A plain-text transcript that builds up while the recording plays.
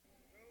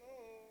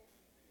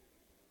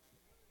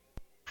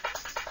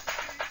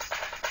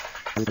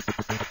Out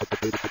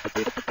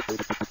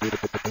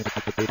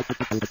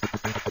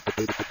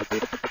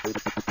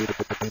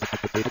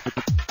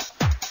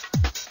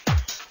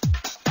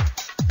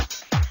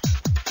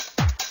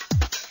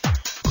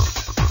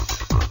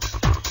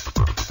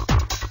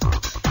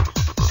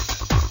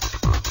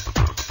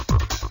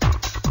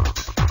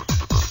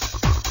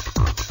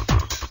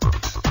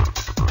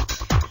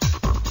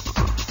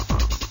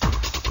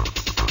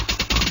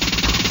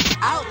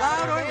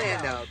Loud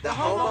Orlando, the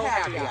Homo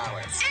Happy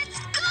Hour. It's good!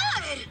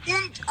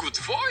 Und gut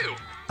für you.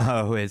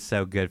 Oh, it's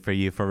so good for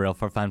you, for real,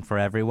 for fun, for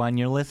everyone.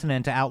 You're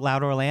listening to Out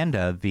Loud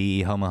Orlando,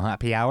 the Homo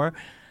Happy Hour.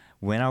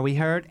 When are we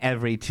heard?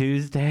 Every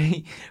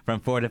Tuesday from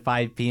 4 to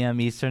 5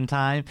 p.m. Eastern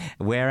Time.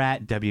 We're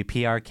at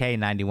WPRK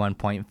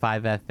 91.5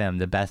 FM,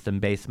 the best in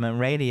basement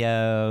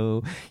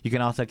radio. You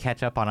can also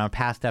catch up on our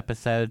past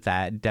episodes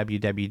at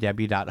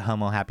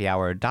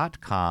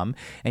www.homohappyhour.com.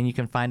 And you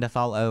can find us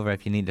all over.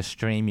 If you need to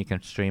stream, you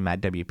can stream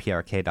at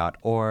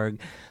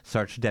WPRK.org.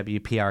 Search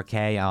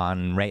WPRK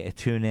on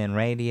TuneIn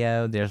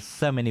Radio. There's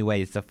so many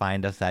ways to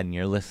find us, and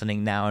you're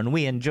listening now, and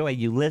we enjoy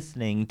you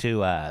listening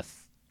to us.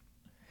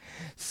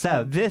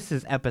 So, this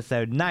is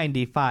episode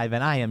 95,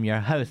 and I am your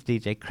host,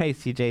 DJ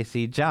Crazy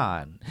JC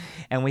John.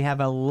 And we have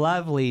a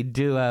lovely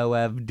duo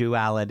of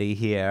duality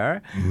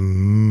here.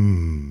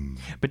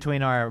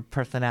 Between our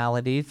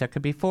personalities, there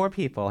could be 4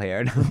 people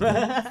here.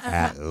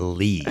 At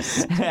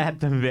least.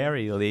 At the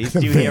very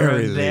least. You hear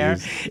who's there?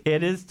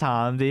 It is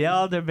Tom, the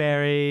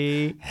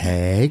elderberry.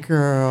 Hey,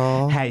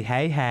 girl. Hey,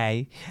 hey,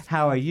 hey.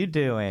 How are you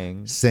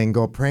doing?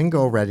 Single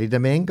Pringle, ready to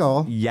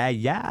mingle. Yeah,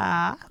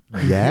 yeah.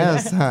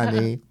 Yes,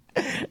 honey.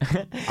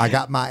 I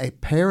got my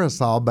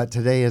parasol, but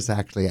today is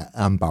actually an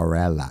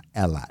umbrella.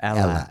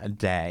 Ella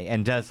Day.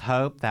 And just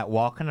hope that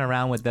walking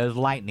around with those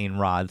lightning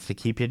rods to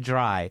keep you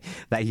dry,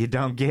 that you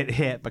don't get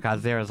hit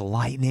because there is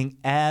lightning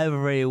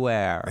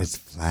everywhere. It's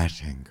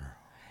flashing, girl.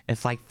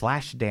 It's like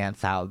flash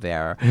dance out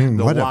there.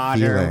 What a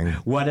feeling.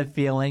 What a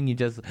feeling. You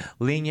just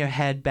lean your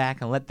head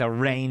back and let the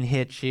rain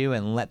hit you,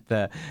 and let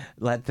the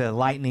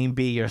lightning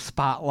be your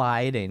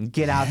spotlight, and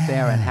get out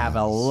there and have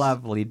a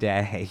lovely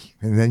day.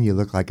 And then you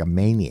look like a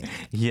maniac.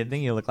 You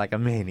think you look like a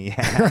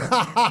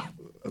maniac.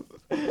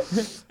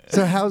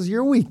 So how's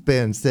your week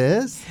been,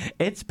 sis?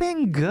 It's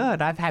been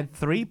good. I've had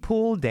 3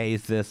 pool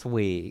days this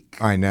week.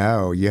 I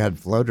know. You had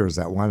floaters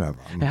at one of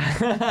them.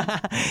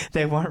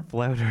 They weren't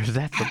floaters.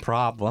 That's the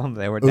problem.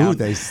 They were down. Ooh,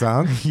 they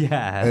sunk?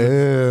 Yeah.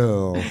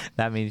 Ew.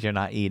 That means you're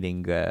not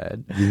eating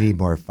good. You need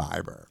more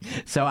fiber.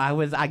 So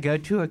I go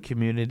to a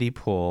community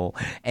pool,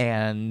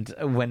 and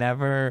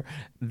whenever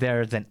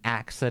there's an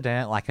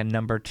accident, like a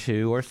number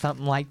 2 or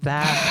something like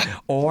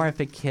that, or if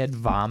a kid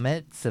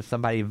vomits, if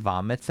somebody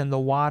vomits in the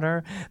water,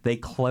 they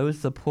close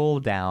the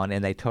pool down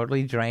and they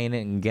totally drain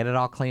it and get it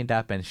all cleaned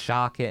up and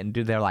shock it and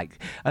they're like,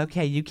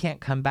 okay, you can't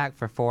come back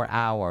for 4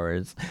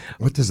 hours.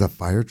 What, does a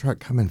fire truck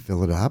come and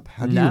fill it up?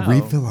 How do No.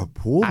 you refill a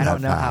pool I that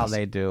don't know how fast?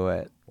 they do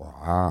it.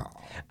 Wow.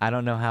 I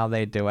don't know how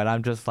they do it.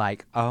 I'm just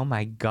like, oh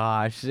my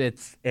gosh,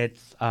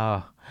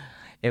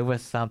 it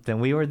was something.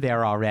 We were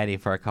there already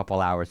for a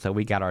couple hours, so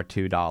we got our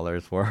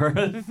 $2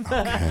 worth.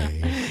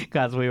 Okay.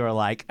 Because we were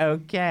like,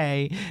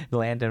 okay.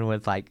 Landon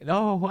was like,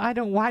 oh, why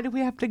do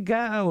we have to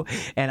go?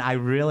 And I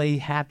really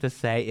have to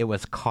say it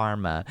was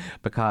karma,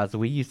 because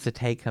we used to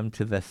take him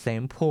to the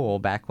same pool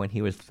back when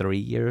he was 3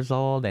 years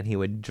old, and he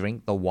would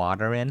drink the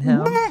water in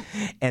him.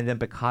 And then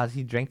because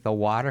he drank the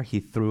water,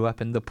 he threw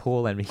up in the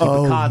pool, and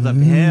because of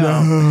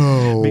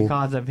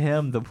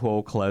him, the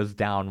pool closed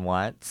down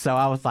once. So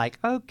I was like,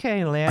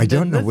 okay, Landon, I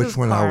don't know this which is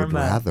one I would karma.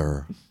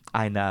 rather.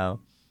 I know.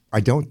 I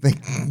don't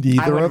think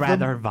neither I would of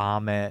rather them.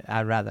 vomit.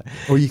 I'd rather.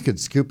 Or you could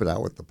scoop it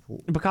out with the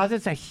pool. Because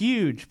it's a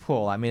huge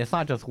pool. I mean, it's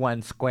not just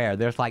one square.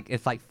 It's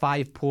like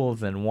 5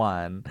 pools in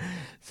one.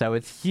 So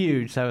it's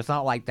huge. So it's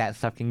not like that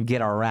stuff can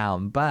get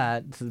around.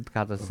 But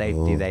because of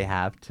safety, they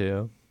have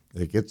to.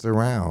 It gets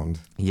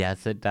around.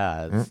 Yes, it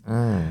does.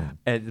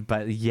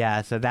 But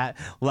yeah, so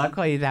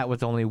luckily that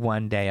was only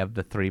one day of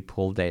the 3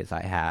 pool days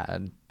I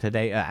had.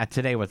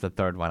 Today was the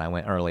 3rd one. I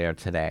went earlier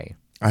today.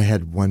 I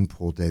had one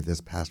pool day this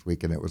past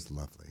week, and it was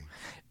lovely.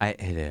 It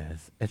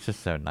is. It's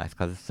just so nice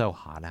because it's so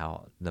hot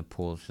out. The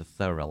pool's just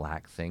so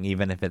relaxing,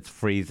 even if it's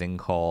freezing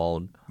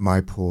cold.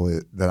 My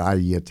pool that I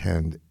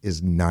attend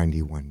is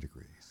 91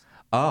 degrees.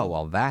 Oh,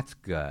 well, that's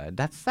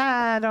good.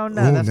 I don't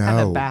know. That's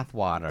kind of bath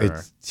water.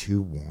 It's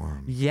too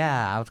warm.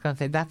 Yeah, I was going to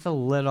say that's a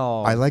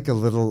little... I like a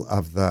little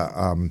of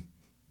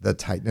the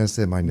tightness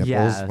in my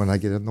nipples when I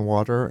get in the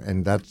water,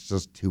 and that's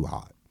just too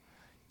hot.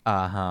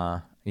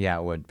 Uh-huh. Yeah,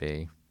 it would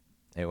be.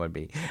 It would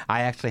be.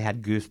 I actually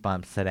had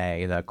goosebumps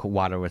today. The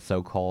water was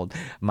so cold.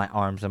 My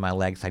arms and my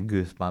legs had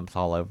goosebumps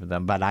all over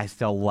them, but I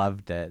still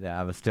loved it.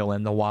 I was still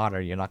in the water.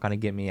 You're not going to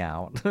get me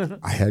out.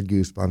 I had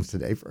goosebumps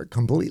today for a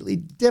completely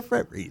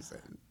different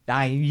reason.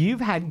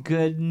 You've had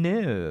good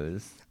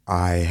news.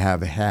 I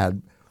have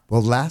had...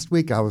 Well, last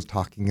week I was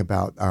talking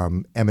about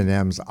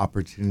Eminem's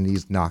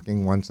opportunities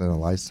knocking once in a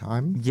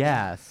lifetime.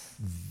 Yes.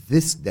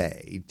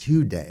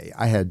 Today,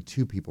 I had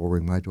 2 people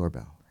ring my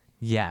doorbell.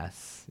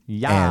 Yes.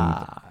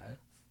 Yeah.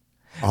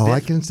 All I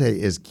can say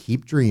is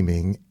keep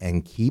dreaming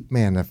and keep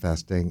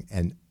manifesting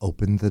and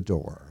open the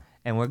door.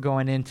 And we're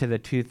going into the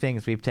 2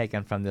 things we've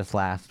taken from this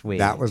last week.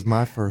 That was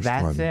my first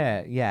one. That's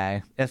it.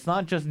 Yeah. It's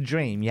not just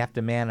dream. You have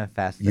to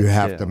manifest it. You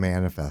have too. to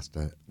manifest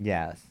it.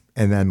 Yes.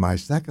 And then my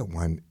second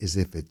one is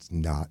if it's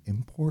not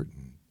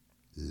important,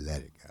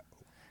 let it go.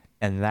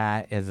 And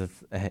that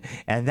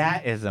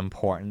is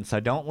important. So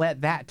don't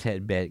let that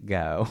tidbit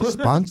go.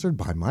 Sponsored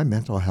by my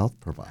mental health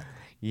provider.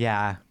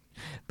 Yeah.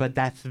 But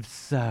that's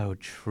so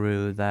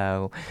true,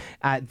 though.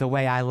 The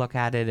way I look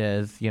at it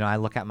is, I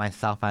look at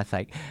myself and it's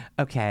like,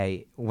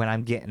 okay, when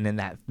I'm getting in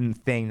that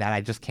thing that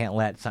I just can't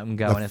let something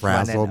go and it's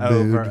running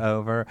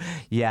over.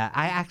 Yeah,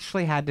 I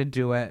actually had to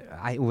do it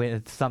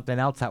with something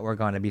else that we're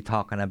going to be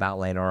talking about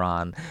later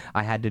on.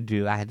 I had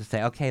to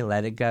say, okay,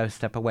 let it go,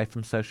 step away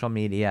from social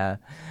media.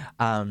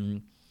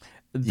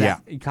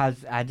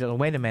 Because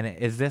wait a minute,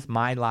 is this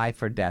my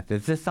life or death?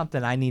 Is this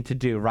something I need to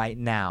do right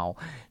now?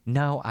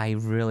 No, I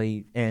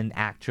really, in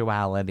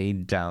actuality,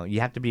 don't. You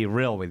have to be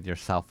real with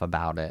yourself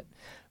about it.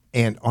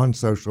 And on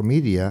social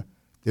media,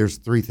 there's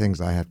 3 things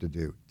I have to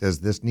do. Does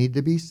this need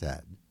to be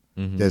said?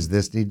 Mm-hmm. Does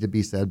this need to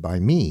be said by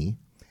me?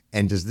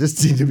 And does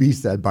this need to be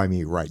said by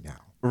me right now?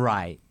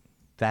 Right.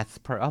 That's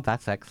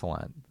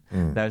excellent.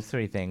 Those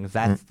 3 things.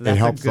 That's it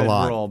helps a good a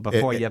lot. rule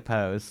before you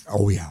post.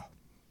 Oh, yeah.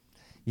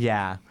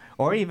 Yeah.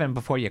 Or even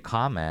before you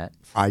comment.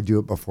 I do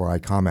it before I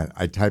comment.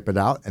 I type it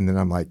out, and then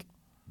I'm like,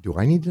 do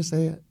I need to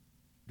say it?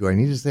 Do I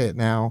need to say it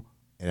now?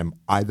 And am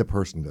I the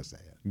person to say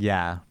it?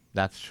 Yeah,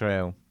 that's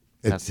true.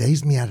 It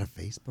saves me out of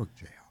Facebook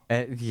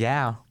jail.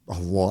 Yeah. A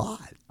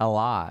lot. A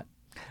lot.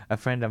 A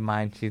friend of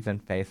mine, she's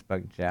in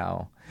Facebook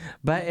jail.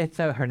 But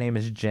her name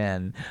is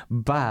Jen.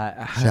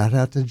 But shout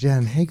out to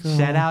Jen. Hey, girl.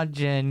 Shout out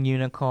Jen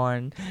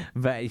Unicorn.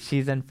 But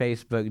she's in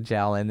Facebook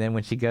jail. And then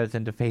when she goes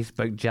into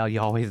Facebook jail, you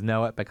always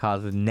know it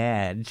because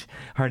Nedge,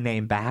 her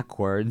name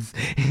backwards,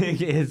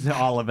 is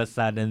all of a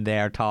sudden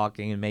there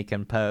talking and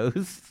making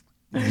posts.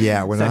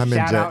 Yeah, when I'm in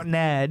jail. Shout out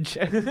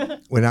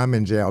Nedge. When I'm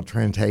in jail,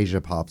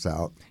 Trantasia pops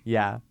out.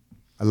 Yeah.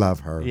 I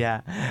love her.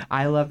 Yeah.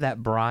 I love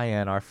that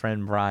Brian, our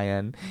friend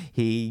Brian,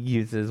 he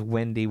uses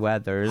Wendy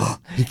Weathers.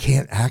 He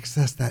can't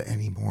access that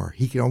anymore.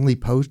 He can only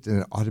post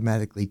and it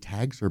automatically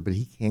tags her, but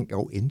he can't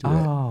go into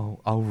it.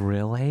 Oh,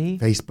 really?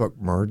 Facebook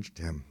merged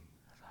him.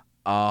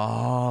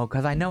 Oh,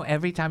 because I know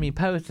every time he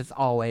posts, it's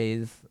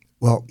always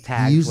Well,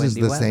 he uses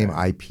Wendy the same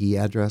Weathers. IP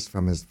address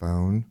from his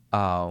phone.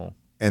 Oh.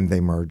 And they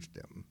merged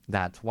him.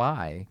 That's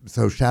why.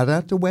 So shout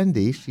out to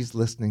Wendy. She's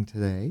listening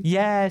today.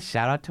 Yeah,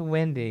 shout out to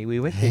Wendy.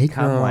 We wish Hey, you'd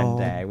come girl. one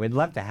day. We'd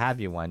love to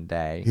have you one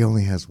day. He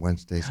only has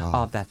Wednesdays off.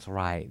 Oh, that's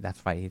right.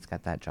 That's right. He's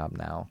got that job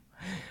now.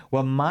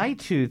 Well, my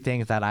 2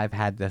 things that I've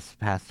had this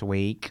past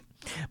week.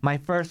 My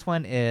first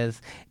one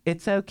is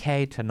it's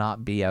okay to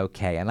not be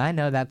okay. And I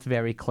know that's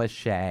very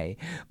cliche,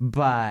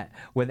 but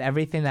with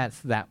everything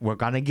that we're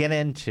going to get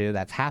into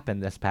that's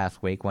happened this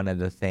past week, one of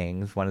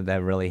the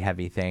really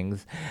heavy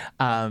things,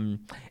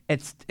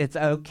 it's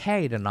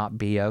okay to not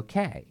be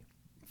okay.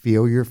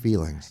 Feel your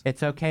feelings.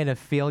 It's okay to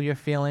feel your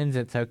feelings.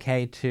 It's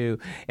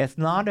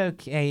not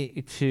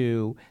okay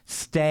to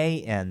stay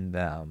in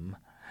them.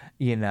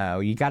 You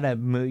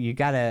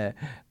gotta,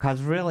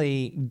 cause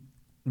really,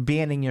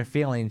 being in your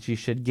feelings, you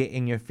should get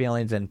in your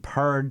feelings and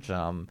purge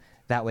them.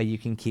 That way you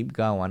can keep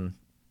going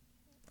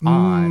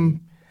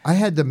on. I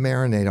had to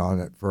marinate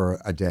on it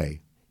for a day.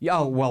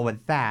 Oh, well,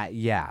 with that,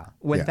 yeah.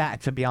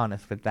 That, to be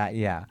honest, with that,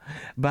 yeah.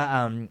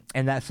 But,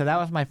 so that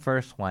was my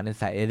first one, is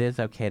that it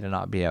is okay to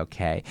not be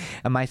okay.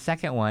 And my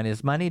second one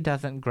is money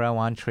doesn't grow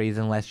on trees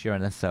unless you're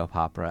in a soap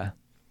opera.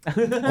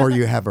 Or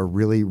you have a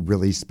really,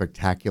 really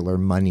spectacular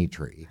money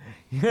tree.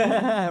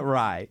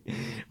 Right.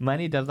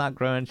 Money does not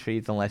grow in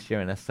trees unless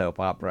you're in a soap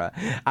opera.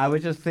 I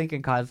was just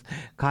thinking cause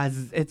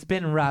it's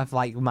been rough.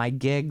 Like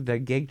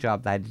the gig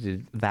job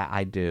that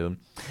I do,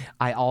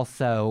 I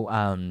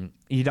also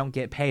you don't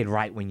get paid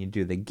right when you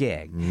do the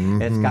gig.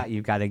 Mm-hmm.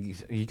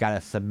 You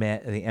gotta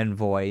submit the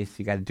invoice.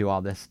 You gotta do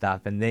all this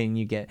stuff, and then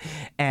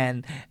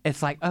and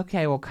it's like,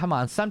 okay, well, come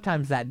on.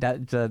 Sometimes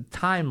the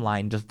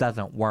timeline just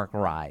doesn't work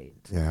right.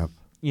 Yeah.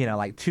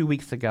 Like 2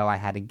 weeks ago, I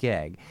had a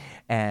gig,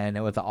 and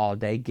it was an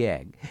all-day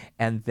gig,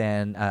 and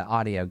then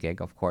audio gig,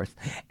 of course.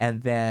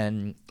 And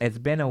then it's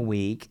been a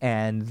week,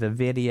 and the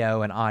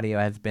video and audio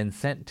has been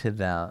sent to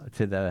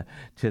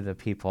the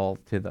people,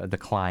 to the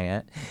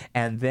client,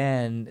 and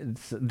then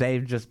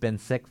they've just been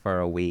sick for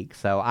a week.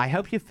 So I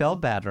hope you feel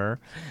better,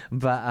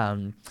 but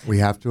we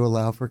have to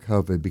allow for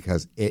COVID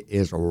because it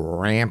is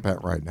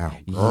rampant right now.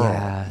 Girl,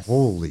 yes.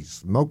 Holy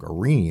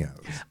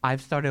smokerinos!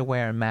 I've started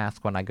wearing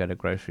masks when I go to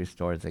grocery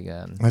stores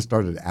again. I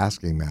started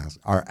acting mask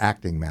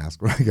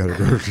when I go to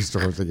grocery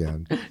stores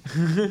again.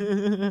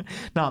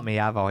 Not me.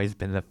 I've always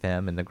been the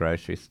femme in the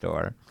grocery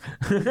store.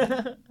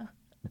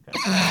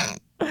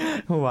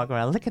 Walk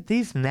around. Look at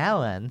these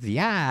melons.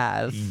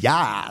 Yes.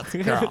 Yes,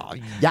 girl.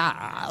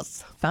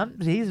 Yes.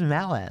 These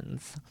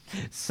melons.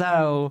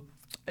 So,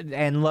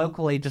 and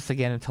locally, just to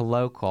get into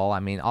local,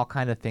 I mean, all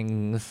kind of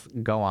things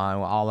go on,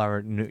 all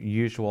our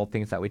usual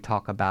things that we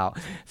talk about.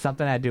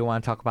 Something I do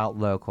want to talk about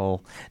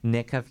local,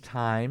 Nick of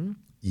Time.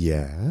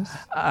 Yes.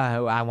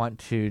 I want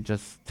to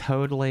just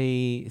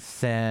totally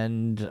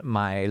send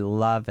my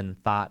love and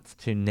thoughts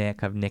to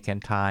Nick of Nick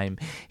and Time.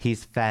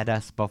 He's fed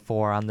us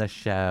before on the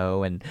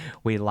show, and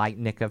we like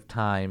Nick of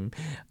Time.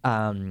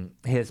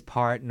 His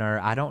partner,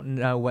 I don't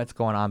know what's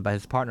going on, but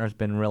his partner's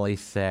been really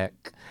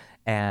sick,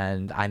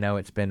 and I know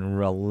it's been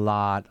a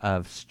lot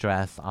of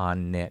stress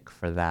on Nick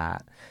for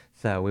that.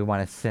 So we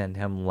want to send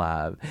him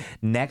love.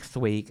 Next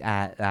week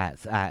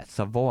at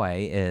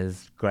Savoy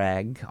is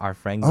Greg, our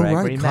friend Greg.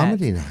 Right,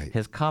 comedy night.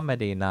 His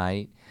comedy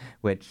night,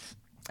 which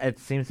it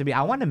seems to be.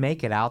 I want to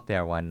make it out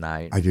there one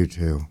night. I do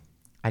too.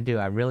 I do.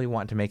 I really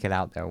want to make it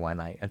out there one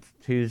night. It's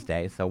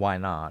Tuesday, so why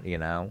not, you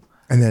know?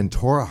 And then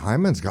Tora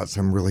Hyman's got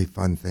some really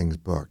fun things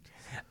booked.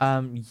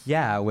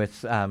 Yeah,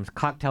 with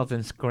Cocktails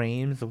and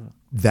Screams.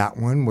 That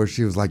one where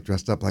she was like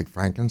dressed up like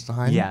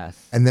Frankenstein?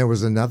 Yes. And there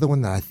was another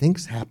one that I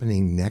think's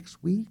happening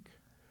next week.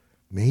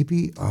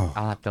 Maybe. Oh,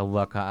 I'll have to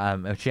look.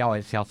 She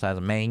also has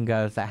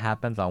Mangoes that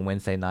happens on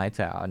Wednesday nights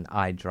on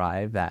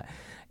iDrive that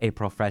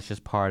April Fresh is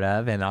part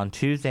of. And on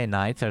Tuesday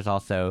nights, there's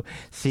also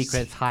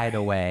Secrets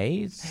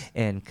Hideaways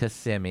in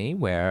Kissimmee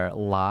where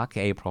Locke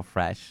April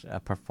Fresh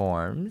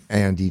performs.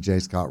 and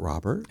DJ Scott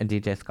Robert. And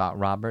DJ Scott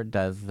Robert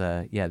does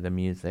the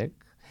music.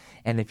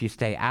 And if you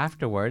stay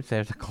afterwards,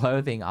 there's a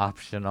clothing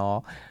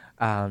optional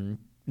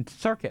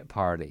circuit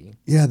party.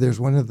 Yeah, there's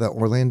one of the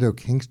Orlando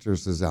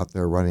Kingsters is out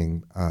there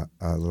running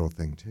a little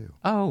thing too.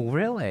 Oh,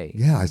 really?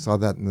 Yeah, I saw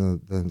that in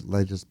the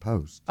latest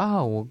post.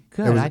 Oh, well,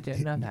 good. I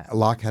didn't know that.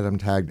 Locke had him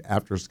tagged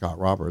after Scott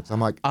Roberts.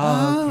 I'm like,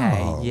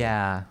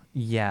 Okay,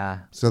 yeah.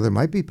 So there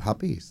might be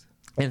puppies.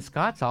 And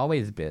Scott's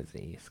always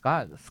busy.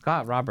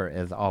 Scott Robert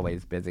is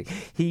always busy.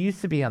 He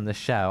used to be on the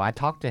show. I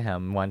talked to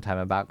him one time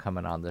about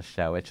coming on the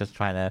show. It's just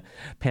trying to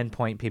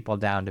pinpoint people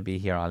down to be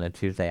here on a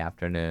Tuesday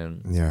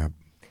afternoon. Yeah.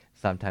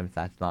 Sometimes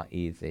that's not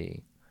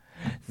easy.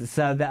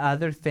 So the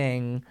other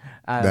thing...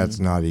 That's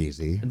not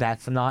easy.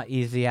 That's not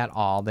easy at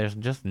all. There's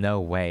just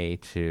no way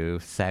to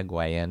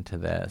segue into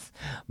this.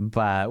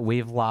 But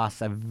we've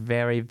lost a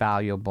very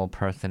valuable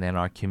person in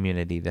our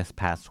community this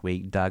past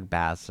week, Doug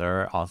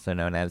Basser, also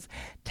known as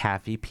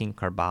Taffy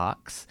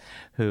Pinkerbox,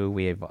 who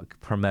we've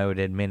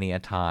promoted many a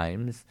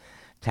times.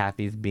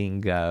 Taffy's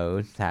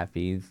Bingo,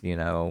 Taffy's,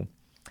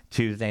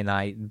 Tuesday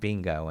night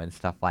bingo and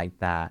stuff like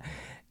that.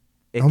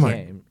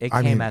 It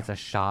came as a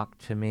shock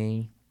to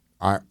me.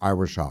 I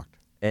was shocked.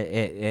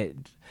 I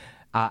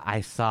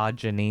saw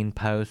Janine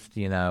post,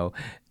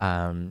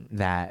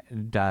 that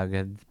Doug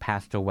had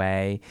passed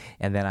away,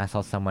 and then I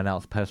saw someone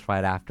else post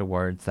right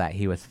afterwards that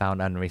he was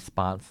found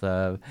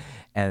unresponsive,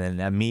 and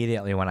then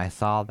immediately when I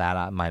saw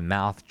that, my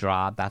mouth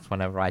dropped. That's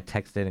whenever I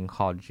texted and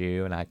called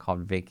you, and I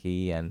called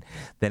Vicky, and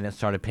then it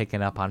started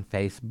picking up on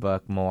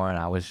Facebook more, and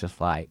I was just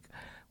like,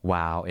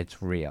 wow,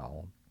 it's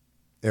real.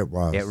 It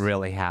was. It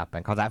really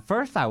happened. Because at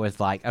first I was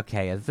like,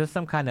 okay, is this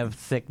some kind of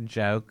sick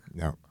joke?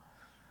 No,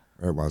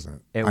 it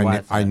wasn't. It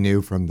wasn't. I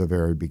knew from the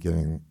very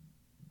beginning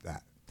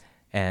that.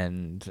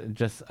 And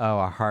just,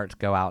 our hearts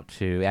go out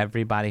to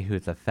everybody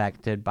who's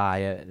affected by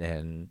it.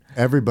 And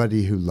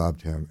everybody who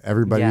loved him,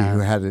 everybody who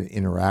had an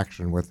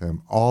interaction with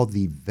him, all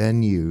the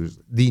venues,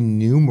 the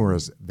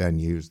numerous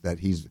venues that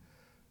he's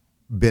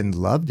been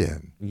loved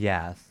in.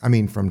 Yes. I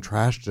mean, from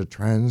Trash to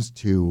Trends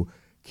to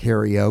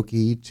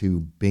karaoke to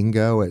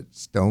bingo at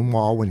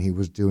Stonewall when he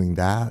was doing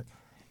that,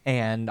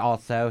 and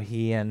also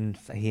he and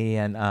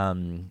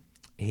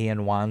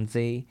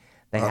Wanzi,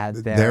 they had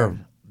their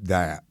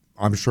that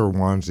I'm sure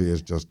Wanzi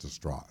is just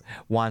distraught.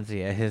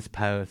 Wanzi at his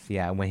post,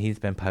 when he's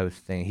been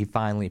posting, he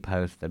finally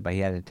posted, but he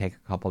had to take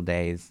a couple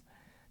days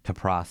to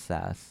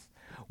process,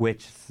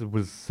 which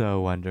was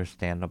so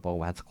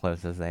understandable as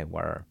close as they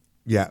were.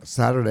 Yeah,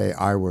 Saturday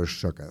I was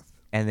shooketh.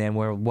 And then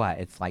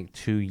it's like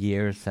 2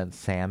 years since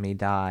Sammy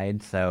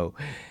died. So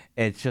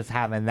it's just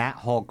having that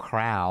whole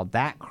crowd,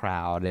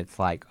 it's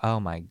like,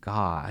 oh my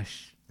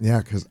gosh.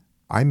 Yeah, because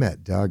I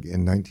met Doug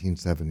in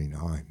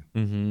 1979.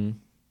 Mm-hmm.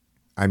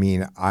 I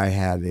mean, I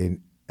had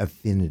an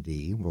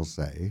affinity, we'll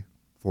say,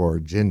 for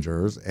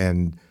gingers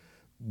and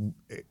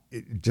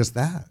just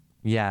that.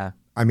 Yeah.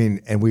 I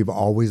mean, and we've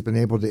always been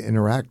able to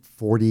interact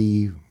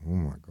 40, oh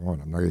my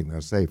God, I'm not even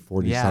going to say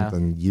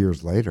 40-something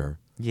years later.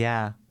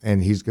 Yeah.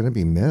 And he's going to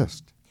be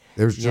missed.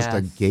 There's just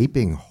a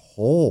gaping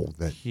hole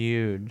that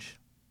huge.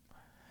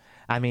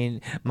 I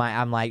mean,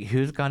 I'm like,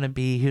 who's gonna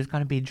be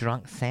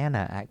Drunk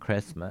Santa at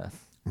Christmas?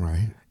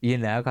 Right.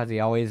 Because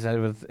he always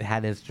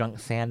had his Drunk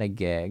Santa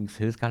gigs.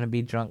 Who's gonna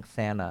be Drunk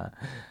Santa?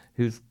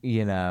 Who's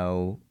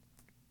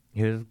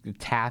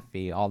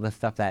Taffy? All the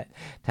stuff that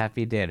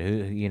Taffy did.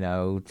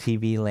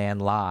 TV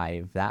Land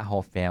Live. That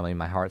whole family.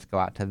 My hearts go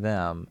out to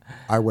them.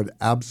 I would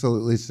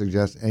absolutely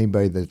suggest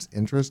anybody that's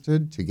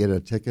interested to get a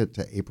ticket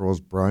to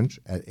April's brunch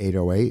at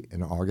 808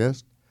 in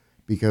August,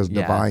 because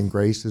Divine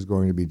Grace is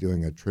going to be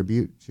doing a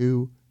tribute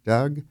to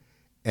Doug,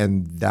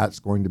 and that's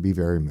going to be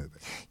very moving.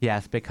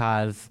 Yes,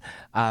 because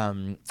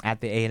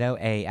at the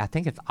 808, I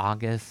think it's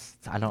August.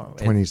 I don't.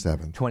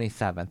 27th.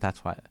 27th.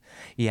 That's what.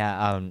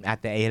 Yeah.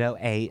 At the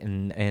 808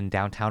 in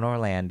downtown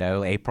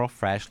Orlando, April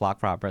Fresh,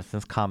 Locke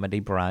Robertson's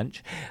comedy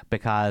brunch,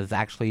 because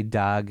actually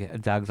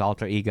Doug's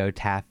alter ego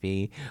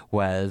Taffy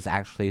was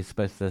actually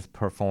supposed to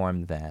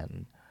perform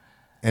then.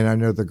 And I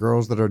know the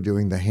girls that are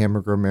doing the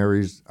Hamburger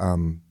Mary's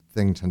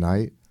thing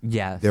tonight.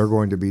 Yes. They're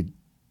going to be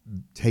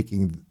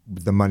taking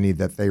the money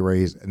that they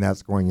raise, and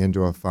that's going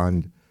into a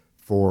fund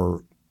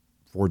for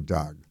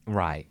Doug.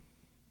 Right.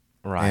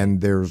 Right. And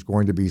there's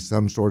going to be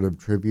some sort of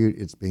tribute.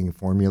 It's being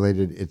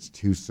formulated. It's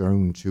too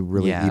soon to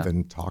really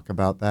even talk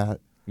about that.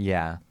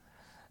 Yeah.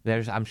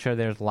 I'm sure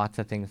there's lots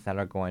of things that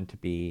are going to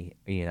be,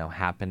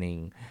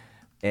 happening.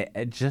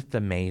 It just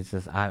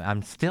amazes.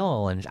 I'm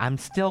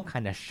still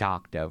kind of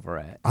shocked over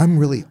it. I'm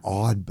really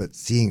awed, but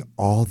seeing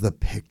all the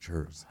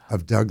pictures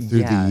of Doug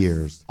through the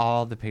years.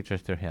 All the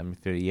pictures through him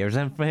through the years.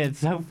 And it's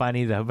so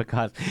funny, though,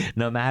 because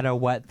no matter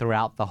what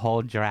throughout the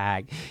whole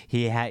drag,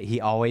 he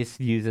always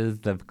uses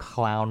the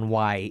clown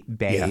white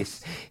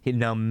base. Yes.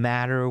 No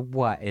matter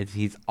what,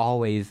 he's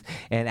always,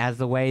 and as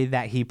the way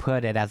that he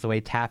put it, as the way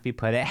Taffy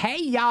put it,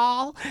 hey,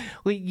 y'all,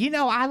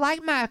 I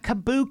like my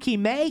kabuki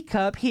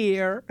makeup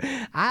here.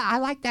 I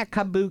like that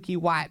kabuki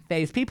white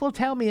face. People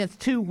tell me it's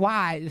too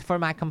white for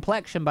my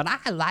complexion, but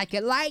I like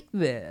it like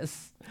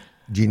this.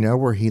 Do you know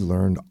where he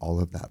learned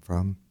all of that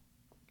from?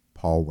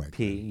 Paul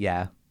Wegman.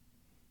 Yeah.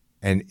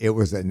 And it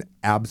was an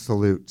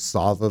absolute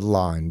solid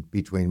line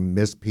between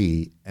Miss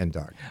P and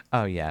Doug.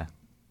 Oh, yeah.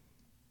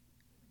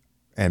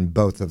 And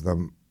both of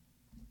them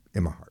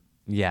in my heart.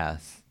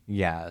 Yes.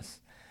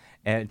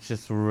 And it's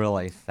just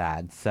really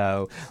sad.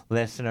 So,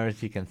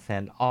 listeners, you can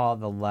send all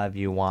the love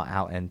you want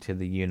out into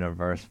the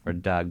universe for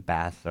Doug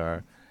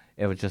Basser.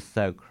 It was just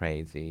so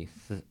crazy.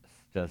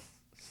 Just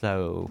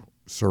so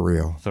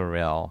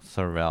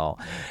surreal.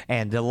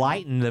 And to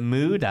lighten the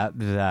mood up,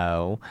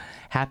 though,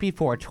 happy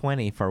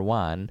 420 for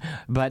one.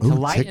 But to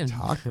lighten,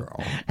 TikTok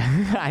girl.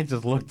 I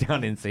just looked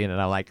down and seen it.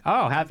 I'm like,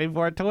 oh, happy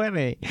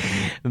 420.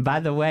 By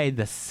the way,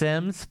 The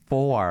Sims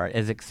 4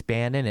 is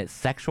expanding its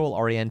sexual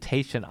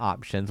orientation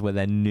options with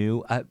a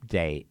new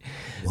update.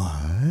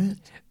 What?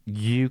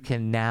 You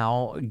can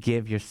now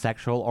give your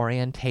sexual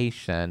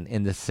orientation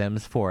in The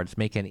Sims 4. It's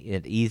making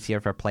it easier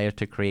for players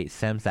to create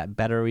Sims that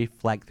better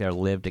reflect their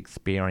lived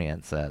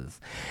experiences.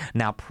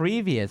 Now,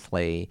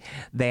 previously,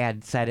 they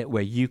had set it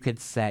where you could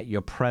set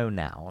your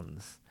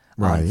pronouns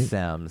on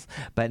Sims.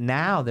 But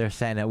now they're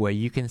setting it where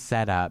you can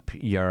set up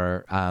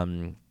your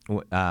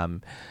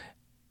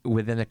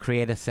within the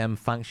Create a Sim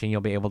function, you'll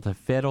be able to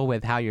fiddle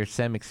with how your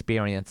sim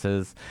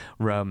experiences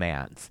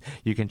romance.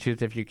 You can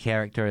choose if your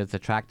character is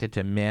attracted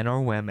to men or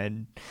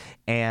women,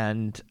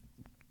 and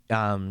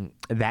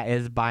that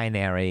is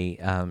binary.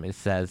 It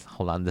says,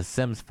 hold on, the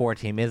Sims 4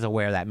 team is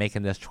aware that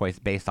making this choice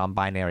based on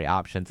binary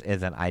options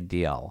isn't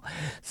ideal.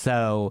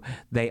 So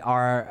they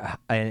are,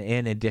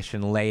 in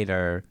addition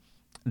later,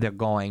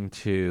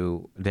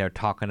 they're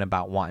talking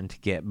about wanting to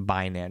get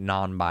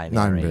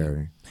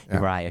non-binary. Yeah.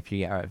 Right, if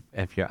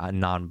you're a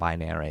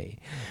non-binary.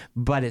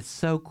 But it's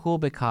so cool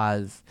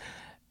because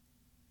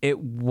it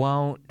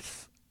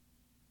won't,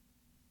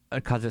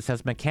 because it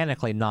says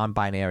mechanically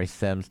non-binary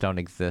Sims don't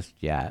exist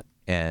yet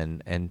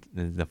in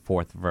the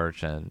 4th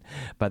version,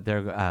 but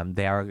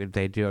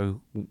they did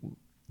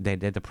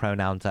the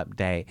pronouns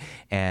update,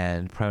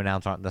 and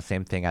pronouns aren't the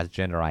same thing as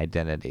gender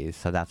identities,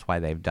 so that's why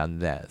they've done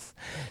this.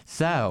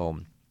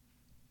 So,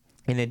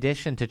 in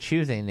addition to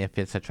choosing if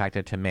it's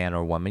attracted to man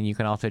or woman, you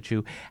can also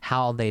choose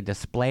how they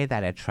display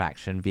that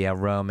attraction via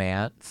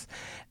romance,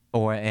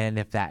 and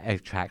if that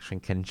attraction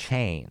can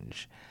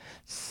change.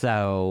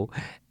 So,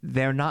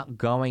 they're not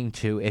going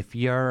to, if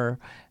you're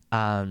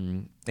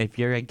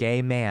a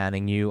gay man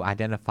and you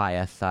identify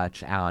as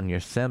such on your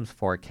Sims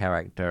 4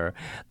 character,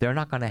 they're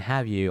not going to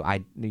have you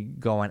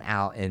going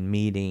out and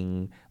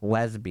meeting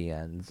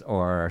lesbians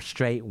or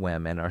straight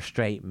women or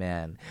straight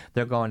men.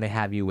 They're going to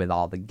have you with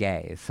all the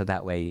gays, so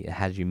that way it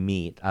has you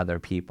meet other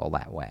people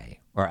that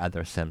way, or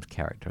other Sims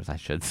characters, I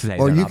should say.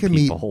 Or you can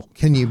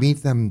can you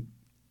meet them?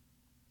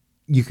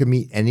 You can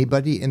meet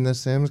anybody in The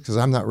Sims, because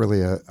I'm not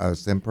really a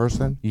Sim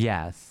person.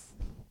 Yes.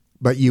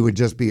 But you would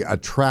just be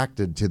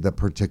attracted to the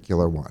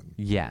particular one.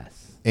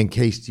 Yes. In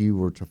case you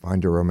were to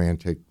find a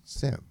romantic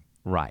Sim.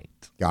 Right.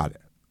 Got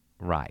it.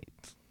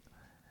 Right.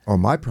 Oh,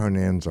 my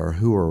pronouns are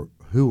who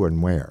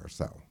and where,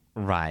 so.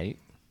 Right.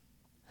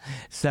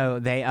 So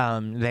they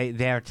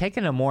are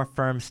taking a more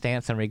firm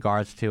stance in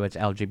regards to its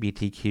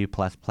LGBTQ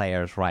plus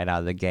players right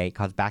out of the gate,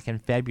 because back in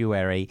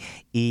February,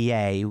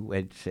 EA,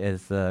 which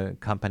is the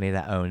company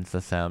that owns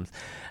The Sims,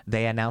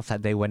 they announced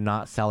that they would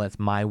not sell its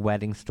My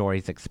Wedding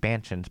Stories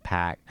expansions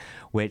pack,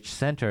 which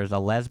centers a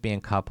lesbian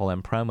couple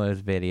and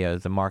promos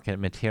videos and market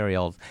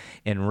materials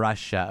in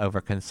Russia over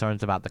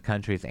concerns about the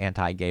country's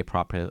anti-gay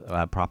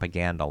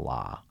propaganda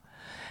law.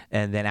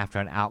 And then after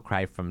an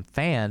outcry from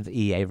fans,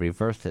 EA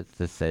reversed its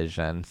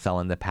decision,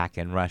 selling the pack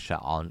in Russia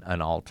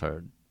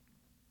unaltered.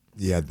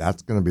 Yeah,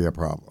 that's going to be a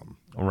problem.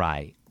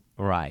 Right.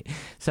 Right.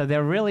 So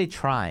they're really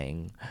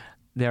trying.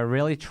 They're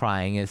really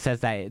trying. It says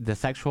that the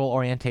sexual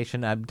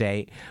orientation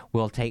update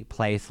will take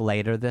place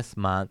later this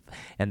month,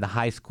 and the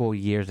high school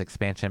years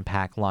expansion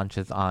pack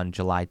launches on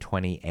July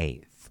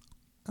 28th.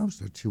 Oh,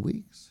 so 2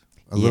 weeks.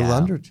 A little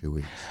under 2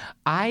 weeks.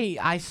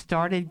 I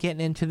started getting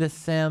into The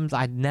Sims.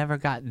 I never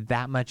got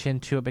that much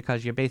into it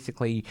because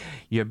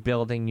you're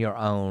building your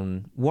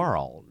own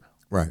world.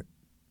 Right.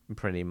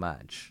 Pretty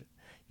much.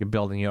 You're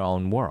building your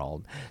own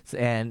world.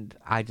 And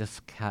I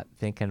just kept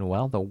thinking,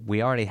 well,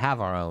 we already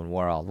have our own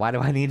world. Why do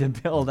I need to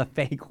build a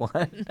fake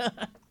one?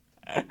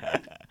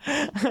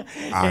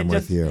 I'm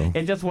with you.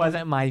 It just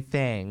wasn't my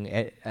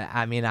thing.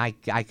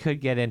 I could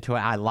get into it.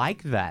 I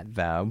like that,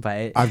 though.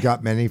 But I've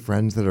got many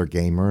friends that are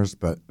gamers,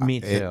 but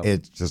me too.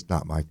 It's just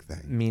not my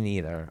thing. Me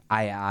neither.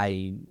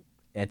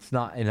 It's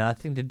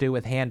nothing to do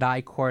with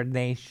hand-eye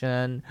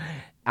coordination.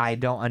 I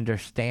don't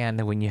understand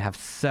when you have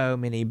so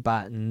many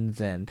buttons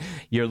and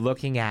you're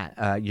looking at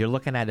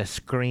a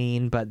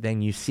screen, but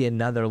then you see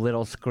another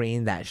little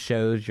screen that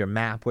shows your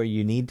map where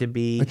you need to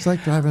be. It's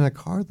like driving a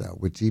car, though,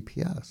 with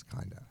GPS,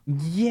 kind of.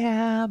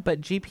 Yeah,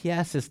 but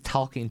GPS is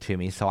talking to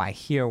me, so I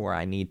hear where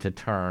I need to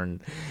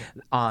turn.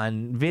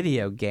 On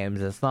video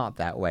games, it's not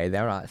that way.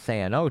 They're not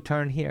saying, "Oh,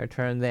 turn here,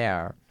 turn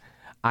there."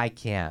 I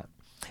can't.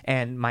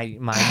 And my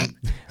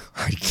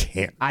I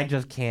can't. I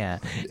just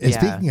can't. And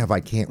speaking of I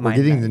can't, we're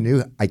getting the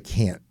new I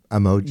can't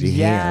emoji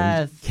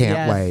hand.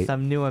 Can't wait.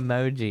 Some new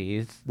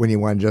emojis. When you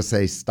want to just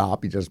say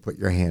stop, you just put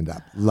your hand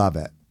up. Love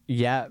it.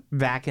 Yeah,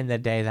 back in the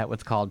day that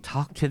was called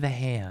Talk to the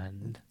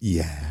Hand.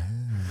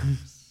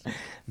 Yes.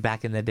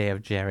 Back in the day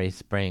of Jerry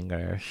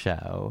Springer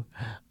show.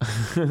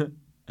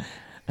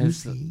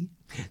 Who's he?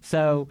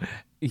 So,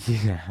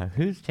 yeah,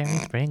 who's Jerry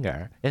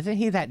Springer? Isn't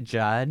he that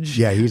judge?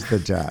 Yeah, he's the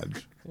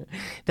judge.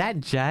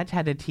 That judge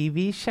had a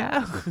TV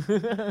show?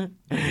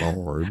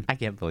 Lord. I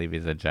can't believe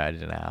he's a judge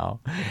now.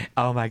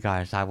 Oh my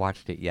gosh, I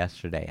watched it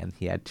yesterday and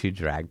he had two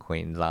drag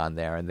queens on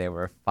there and they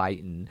were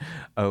fighting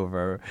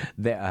over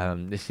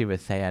she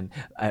was saying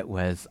it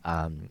was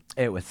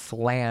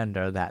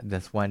slander that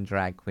this one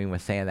drag queen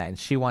was saying that, and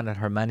she wanted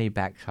her money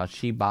back because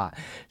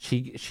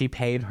she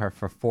paid her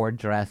for 4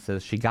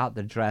 dresses. She got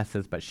the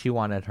dresses, but she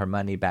wanted her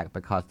money back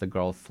because the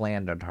girl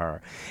slandered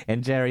her.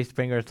 And Jerry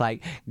Springer's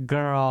like,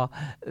 girl,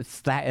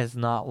 that is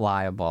not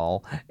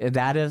libel.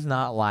 That is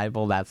not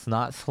libel. That's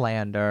not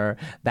slander.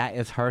 That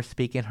is her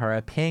speaking her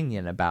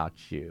opinion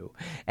about you.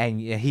 And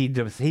he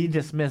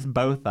dismissed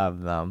both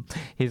of them.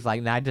 He's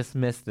like, I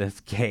dismissed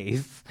this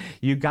case.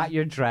 You got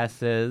your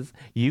dresses.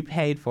 You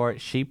paid for it.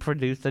 She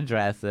produced the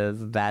dresses.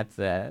 That's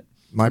it.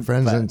 My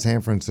friends in San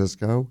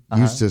Francisco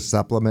used to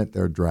supplement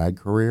their drag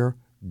career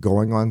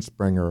going on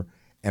Springer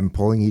and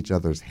pulling each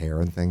other's hair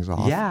and things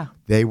off. Yeah.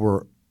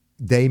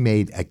 They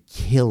made a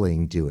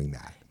killing doing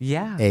that.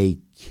 Yeah. A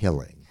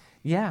killing.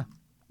 Yeah.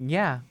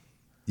 Yeah.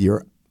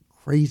 You're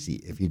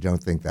crazy if you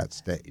don't think that's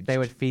staged. They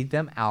would feed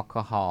them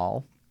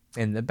alcohol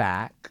in the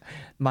back.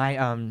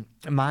 My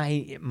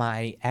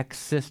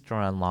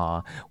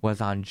ex-sister-in-law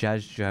was on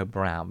Judge Joe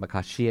Brown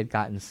because she had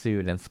gotten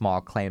sued in small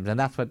claims, and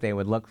that's what they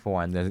would look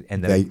for in the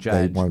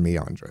judge. They wanted me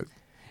on it.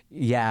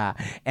 Yeah,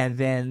 and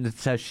then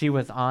so she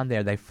was on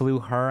there. They flew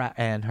her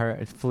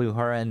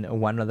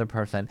and one other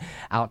person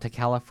out to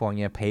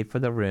California, paid for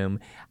the room.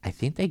 I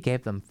think they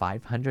gave them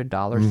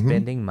 $500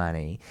 spending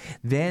money.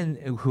 Then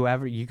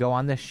whoever you go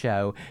on the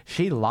show,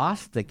 she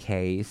lost the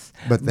case,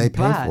 but they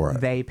pay for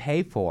it. They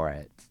pay for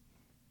it.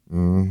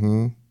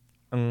 Mm-hmm.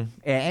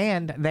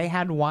 And they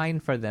had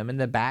wine for them in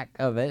the back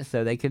of it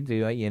so they could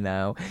do it,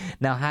 Now,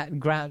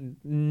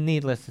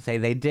 needless to say,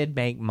 they did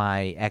make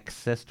my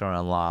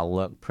ex-sister-in-law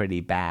look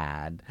pretty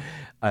bad.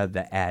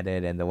 The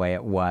edit and the way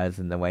it was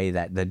and the way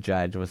that the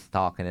judge was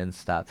talking and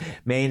stuff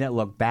made it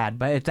look bad.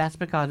 But that's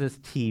because it's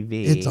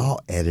TV. It's all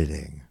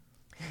editing.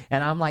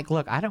 And I'm like,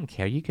 look, I don't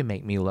care. You can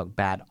make me look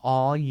bad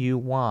all you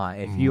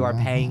want. If you are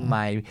paying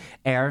my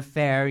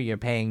airfare,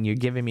 you're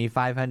giving me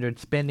 $500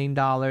 spending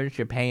dollars,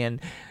 you're paying,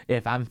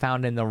 if I'm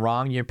found in the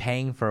wrong, you're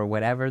paying for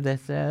whatever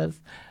this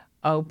is.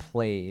 Oh,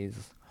 please.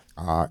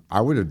 I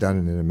would have done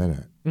it in a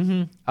minute.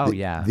 Mm-hmm. Oh,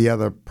 yeah. The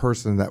other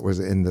person that was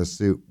in the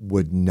suit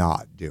would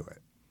not do it.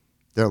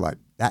 They're like,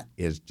 that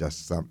is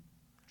just some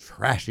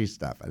trashy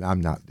stuff, and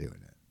I'm not doing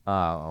it.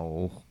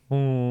 Oh.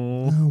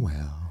 Oh,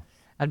 well.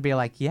 I'd be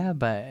like, yeah,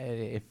 but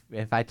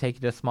if I take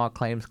you to small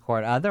claims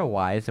court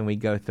otherwise and we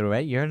go through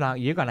it, you're going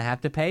to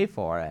have to pay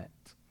for it.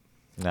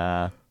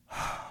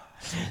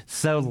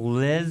 So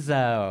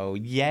Lizzo,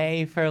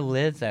 yay for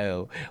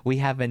Lizzo. We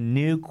have a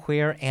new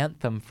queer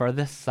anthem for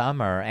the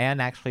summer and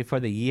actually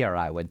for the year,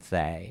 I would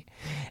say.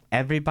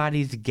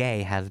 Everybody's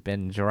Gay has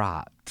been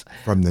dropped.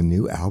 From the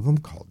new album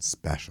called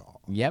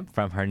Special. Yep,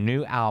 from her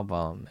new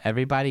album,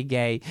 Everybody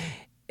Gay.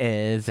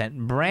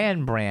 isn't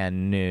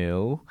brand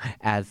new,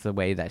 as the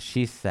way that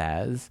she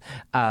says.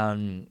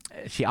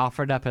 She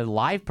offered up a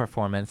live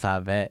performance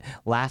of it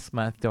last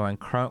month during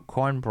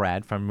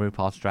Cornbread from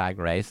RuPaul's Drag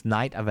Race,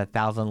 Night of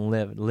 1,000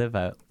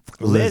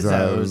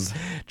 Lizzo's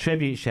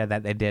tribute show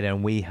that they did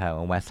in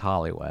WeHo in West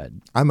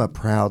Hollywood. I'm a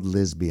proud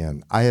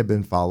lesbian. I have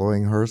been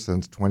following her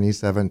since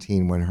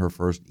 2017 when her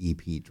first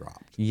EP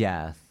dropped.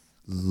 Yes.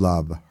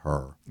 Love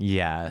her.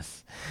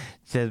 Yes.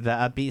 So the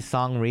upbeat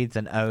song reads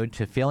an ode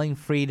to feeling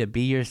free to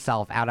be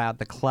yourself out at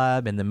the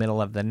club in the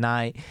middle of the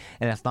night,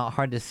 and it's not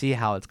hard to see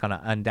how it's going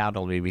to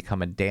undoubtedly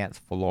become a dance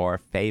floor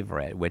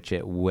favorite, which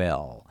it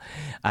will.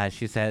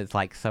 She says,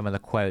 like some of the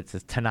quotes,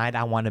 is, "Tonight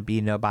I want to be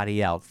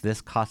nobody else.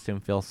 This costume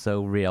feels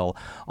so real.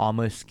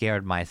 Almost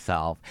scared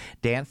myself.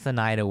 Dance the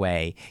night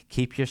away.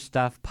 Keep your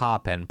stuff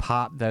poppin'.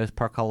 Pop those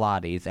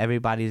percolates.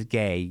 Everybody's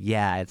gay.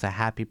 Yeah, it's a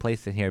happy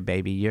place in here,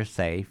 baby. You're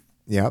safe."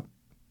 Yep.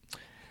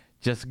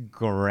 Just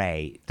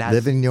great. That's,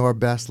 Living your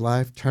best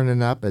life,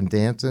 turning up and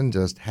dancing,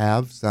 just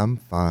have some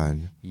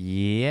fun.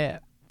 yeah.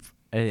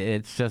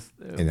 It's just,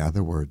 In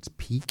other words,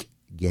 peak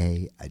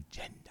gay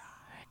agenda.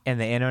 and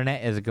the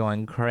internet is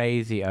going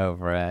crazy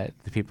over it.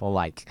 The people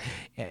like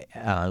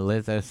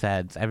Lizzo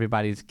said,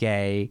 everybody's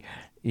gay.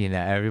 You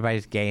know,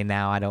 everybody's gay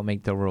now. I don't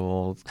make the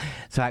rules.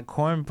 So at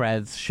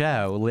Cornbread's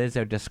show,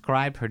 Lizzo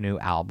described her new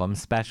album,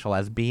 Special,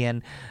 as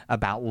being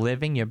about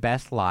living your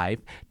best life,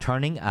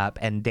 turning up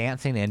and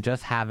dancing and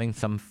just having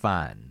some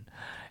fun.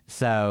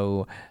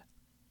 So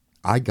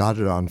I got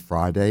it on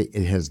Friday.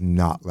 It has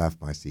not left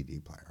my CD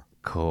player.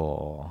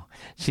 cool.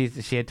 She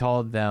had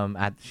told them,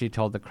 she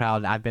told the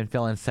crowd, "I've been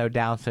feeling so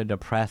down, so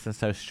depressed, and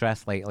so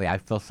stressed lately. I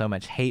feel so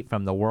much hate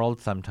from the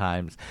world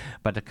sometimes.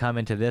 But to come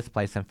into this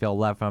place and feel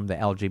love from the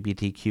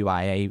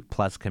LGBTQIA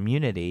plus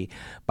community,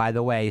 by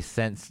the way,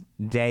 since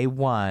day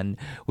one,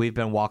 we've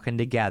been walking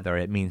together.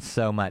 It means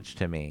so much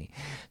to me."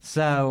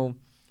 So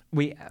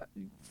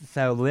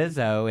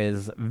Lizzo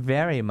is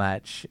very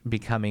much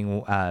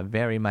becoming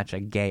very much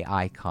a gay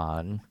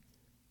icon.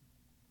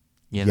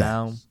 You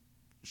know?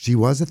 She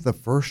was at the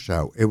first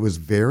show. It was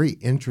very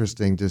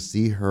interesting to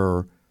see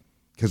her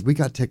because we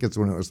got tickets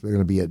when it was going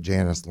to be at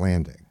Janice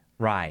Landing.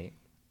 Right.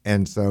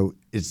 And so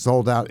it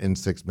sold out in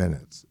 6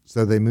 minutes.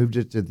 So they moved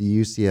it to the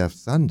UCF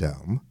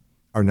Sundome,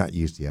 or not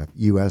UCF,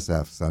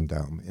 USF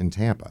Sundome in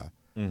Tampa.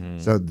 Mm-hmm.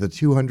 So the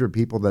 200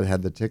 people that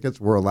had the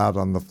tickets were allowed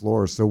on the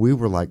floor. So we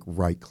were like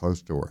right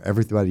close to her.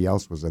 Everybody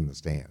else was in the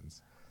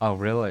stands. Oh,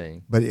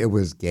 really? But it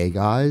was gay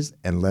guys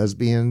and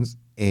lesbians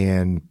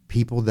and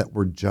people that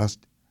were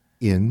just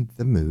in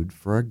the mood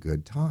for a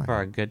good time.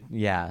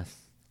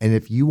 Yes. And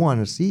if you want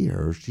to see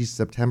her, she's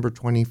September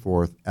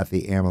 24th at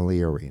the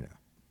Amalie Arena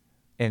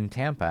In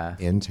Tampa.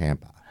 in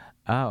Tampa.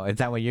 Oh, is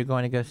that where you're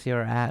going to go see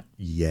her at?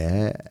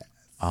 Yes.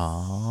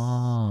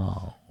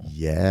 Oh.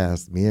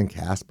 Yes. Me and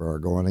Casper are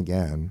going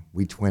again.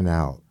 We twin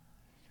out.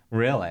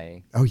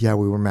 Really? Oh, yeah.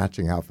 We were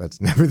matching outfits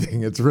and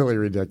everything. It's really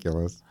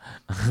ridiculous.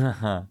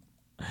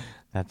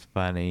 That's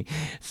funny.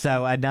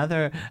 So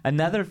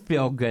another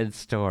feel-good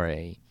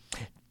story,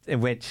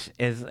 which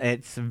is,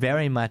 it's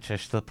very much a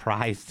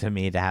surprise to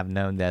me to have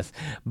known this,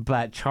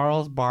 but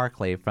Charles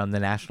Barkley from the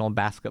National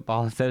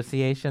Basketball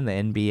Association, the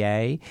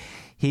NBA,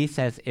 he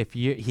says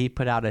he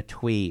put out a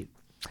tweet,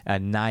 a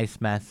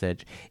nice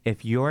message: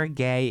 "If you're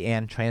gay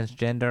and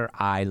transgender,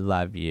 I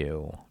love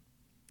you."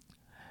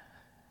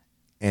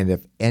 And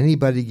if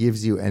anybody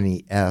gives you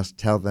any S,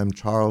 tell them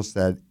Charles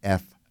said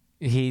F.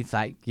 He's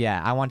like, yeah,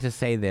 I want to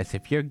say this.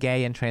 If you're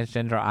gay and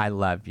transgender, I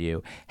love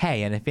you.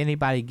 Hey, and if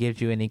anybody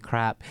gives you any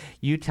crap,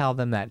 you tell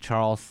them that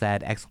Charles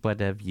said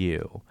expletive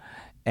you.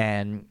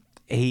 And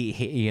he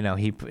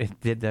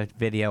did the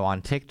video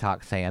on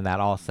TikTok saying that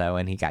also,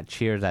 and he got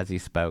cheers as he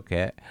spoke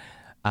it.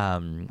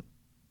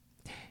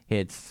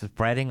 It's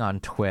spreading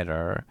on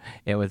Twitter.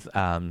 It was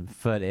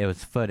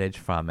footage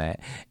from it,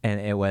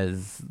 and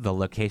the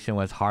location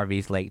was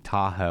Harvey's Lake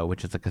Tahoe,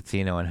 which is a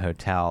casino and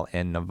hotel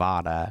in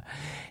Nevada.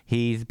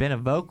 He's been a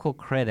vocal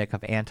critic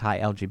of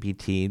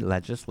anti-LGBT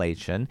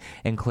legislation,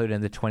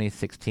 including the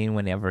 2016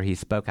 whenever he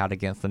spoke out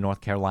against the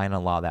North Carolina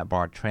law that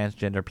barred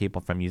transgender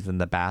people from using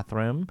the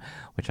bathroom,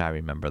 which I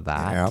remember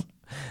that. Yep.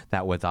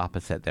 That was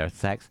opposite their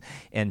sex.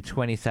 In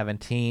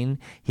 2017,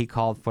 he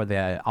called for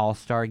the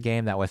All-Star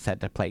game that was set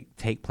to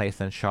take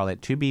place in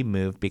Charlotte to be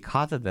moved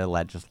because of the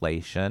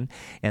legislation,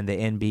 and the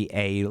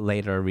NBA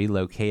later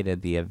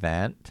relocated the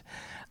event.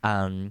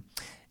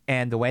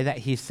 And the way that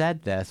he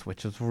said this,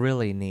 which was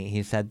really neat,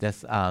 he said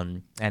this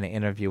in an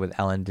interview with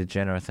Ellen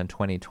DeGeneres in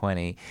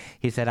 2020.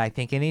 He said, "I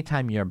think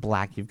anytime you're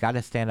black, you've got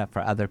to stand up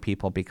for other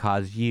people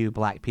because you,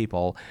 black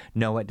people,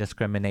 know what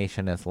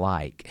discrimination is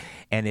like.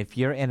 And if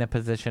you're in a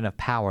position of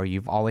power,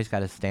 you've always got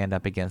to stand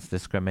up against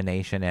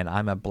discrimination. And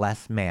I'm a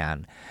blessed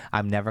man.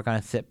 I'm never going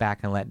to sit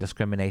back and let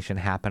discrimination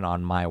happen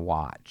on my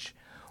watch."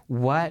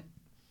 What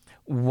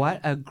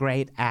a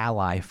great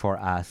ally for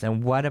us,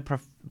 and what a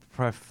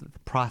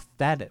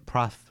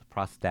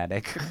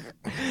prosthetic.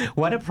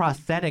 What a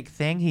prosthetic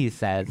thing, he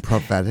says.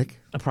 Prophetic.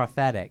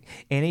 Prophetic.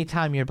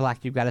 Anytime you're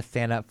black, you've got to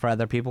stand up for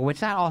other people,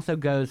 which that also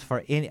goes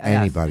for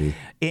Anybody.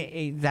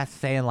 That's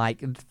saying,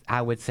 like,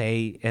 I would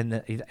say in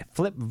the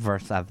flip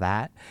verse of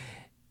that,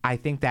 I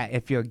think that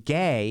if you're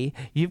gay,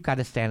 you've got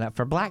to stand up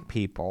for black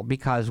people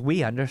because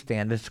we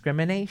understand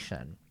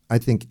discrimination. I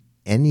think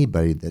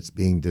anybody that's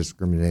being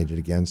discriminated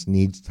against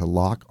needs to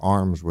lock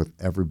arms with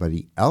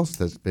everybody else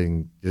that's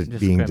being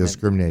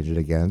discriminated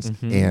against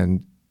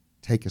and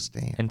take a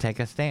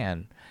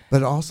stand.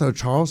 But also,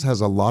 Charles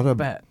has a lot of.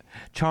 But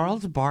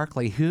Charles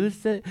Barkley, who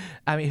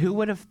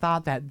would have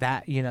thought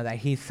that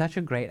he's such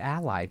a great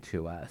ally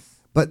to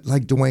us? But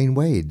like Dwayne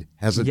Wade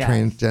has a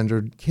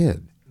transgendered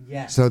kid.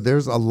 Yes. So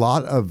there's a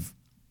lot of,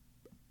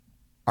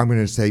 I'm going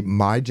to say,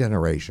 my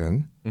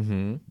generation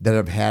that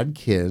have had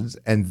kids,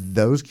 and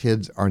those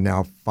kids are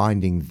now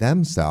finding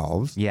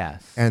themselves.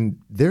 Yes. And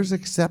there's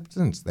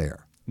acceptance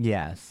there.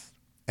 Yes.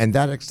 And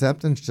that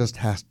acceptance just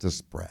has to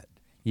spread.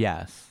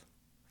 Yes.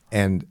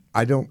 And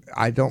I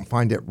don't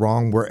find it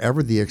wrong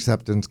wherever the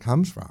acceptance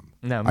comes from.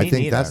 No, I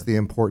think neither. that's the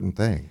important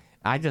thing.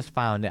 I just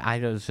found it. I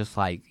was just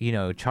like,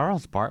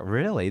 Charles Bart.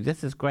 Really,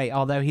 this is great.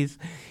 Although he's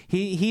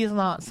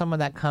not someone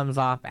that comes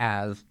off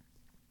as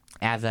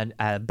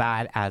a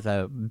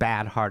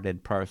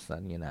bad-hearted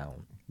person.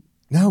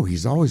 No,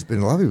 he's always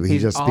been lovely. He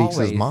just speaks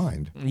his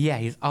mind. Yeah,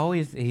 he's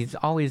always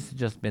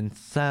just been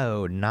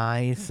so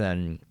nice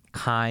and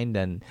kind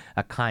and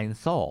a kind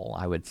soul.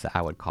 I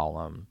would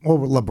call him. Well,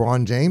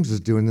 LeBron James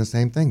is doing the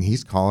same thing.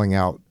 He's calling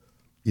out,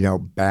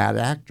 bad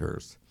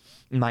actors.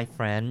 My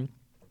friend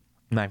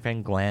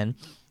Glenn,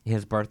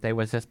 his birthday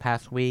was this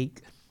past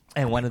week,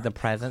 and one of the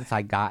presents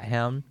I got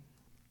him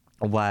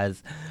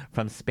was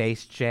from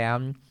Space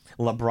Jam,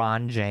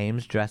 LeBron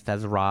James dressed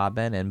as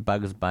Robin and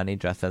Bugs Bunny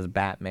dressed as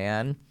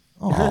Batman.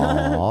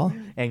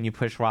 Aww. And you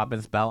push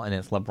Robin's belt, and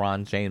it's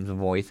LeBron James'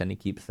 voice, and he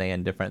keeps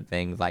saying different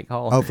things like,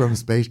 Oh, from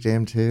Space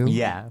Jam 2?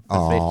 Yeah,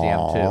 from Space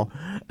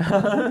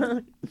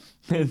Jam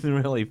 2. It's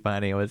really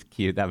funny. It was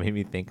cute. That made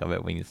me think of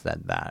it when you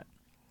said that.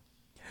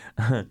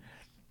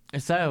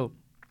 So,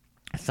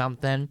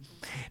 something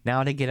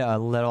now to get a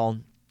little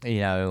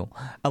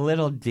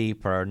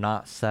deeper,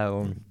 not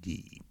so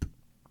deep,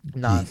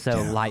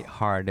 so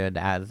lighthearted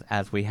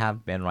as we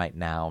have been right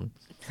now.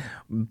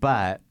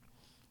 But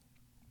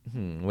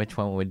which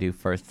one would we do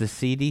first? The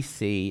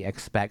CDC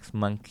expects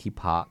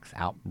monkeypox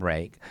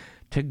outbreak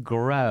to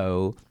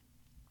grow,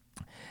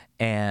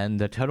 and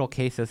the total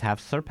cases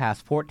have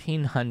surpassed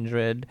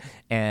 1,400,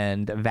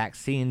 and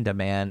vaccine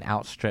demand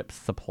outstrips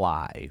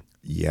supply.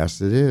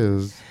 Yes, it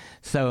is.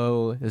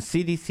 So the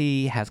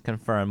CDC has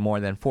confirmed more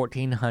than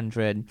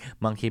 1,400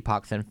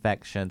 monkeypox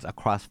infections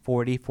across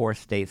 44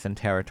 states and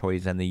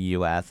territories in the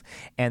U.S.,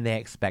 and they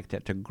expect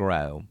it to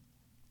grow.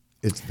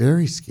 It's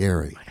very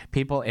scary.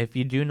 People, if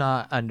you do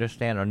not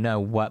understand or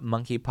know what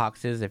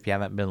monkeypox is, if you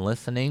haven't been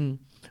listening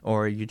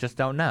or you just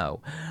don't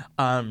know,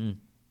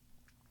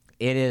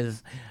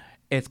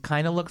 it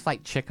kind of looks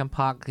like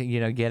chickenpox.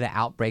 Get an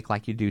outbreak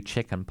like you do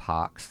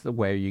chickenpox,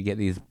 where you get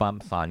these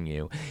bumps on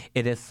you.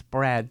 It is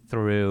spread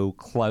through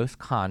close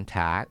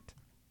contact,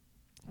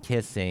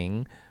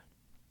 kissing,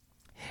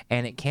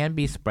 and it can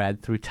be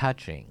spread through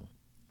touching.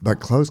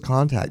 But close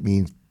contact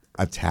means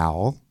a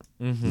towel,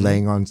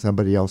 laying on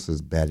somebody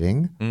else's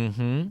bedding.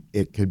 Mm-hmm.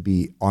 It could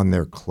be on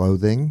their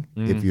clothing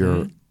if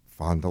you're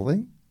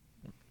fondling.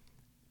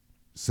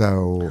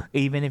 So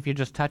even if you're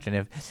just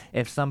touching,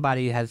 if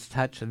somebody has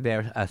touched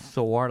a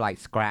sore, like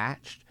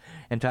scratched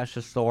and touched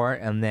a sore,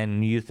 and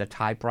then used a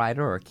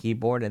typewriter or a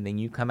keyboard, and then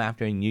you come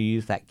after and you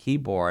use that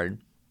keyboard,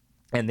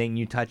 and then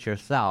you touch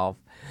yourself,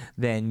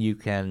 then you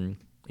can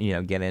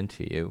get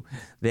into you.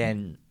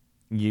 Then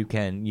you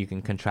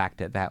can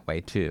contract it that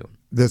way too.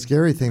 The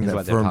scary thing is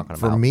that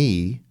for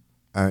me,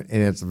 and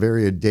it's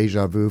very a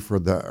deja vu for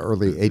the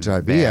early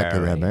HIV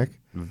epidemic,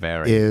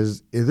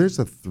 is there's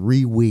a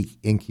 3-week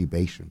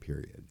incubation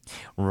period.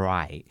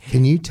 Right.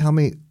 Can you tell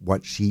me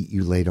what sheet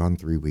you laid on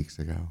 3 weeks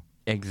ago?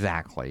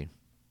 Exactly.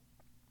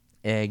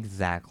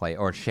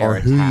 Or share or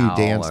a who towel, you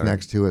danced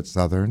next to at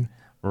Southern.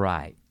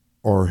 Right.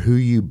 Or who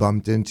you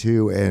bumped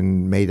into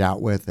and made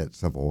out with at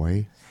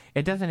Savoy.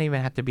 It doesn't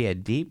even have to be a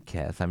deep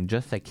kiss.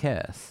 Just a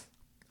kiss.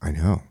 I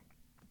know.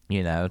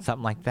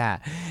 Something like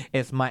that.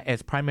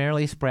 It's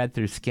primarily spread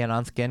through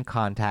skin-on-skin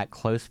contact,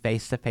 close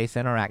face-to-face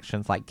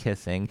interactions like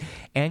kissing,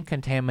 and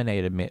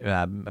contaminated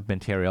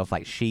materials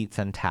like sheets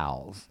and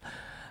towels.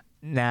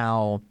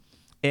 Now,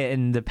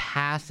 in the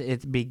past,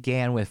 it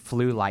began with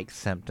flu-like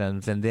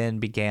symptoms, and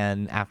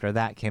then after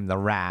that came the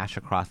rash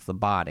across the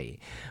body.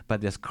 But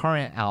this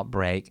current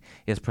outbreak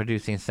is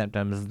producing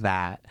symptoms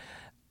that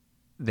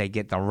they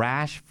get the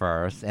rash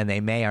first, and they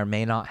may or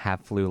may not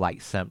have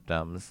flu-like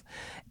symptoms.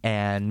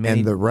 And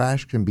the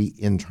rash can be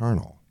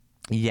internal.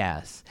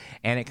 Yes,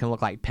 and it can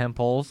look like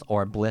pimples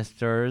or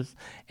blisters,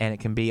 and it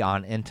can be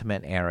on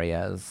intimate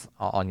areas,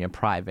 on your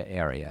private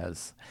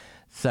areas.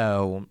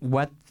 So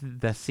what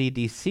the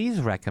CDC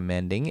is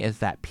recommending is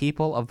that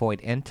people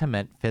avoid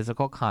intimate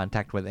physical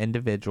contact with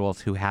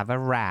individuals who have a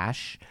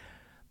rash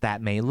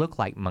that may look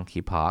like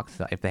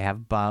monkeypox if they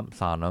have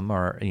bumps on them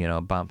or,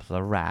 bumps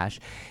of rash,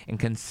 and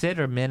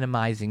consider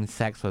minimizing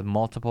sex with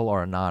multiple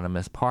or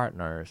anonymous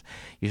partners.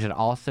 You should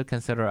also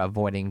consider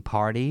avoiding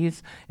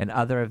parties and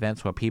other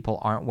events where people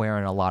aren't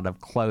wearing a lot of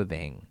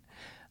clothing.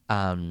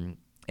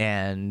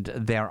 And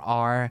there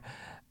are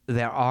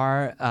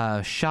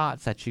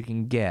shots that you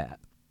can get.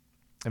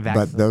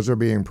 But those are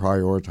being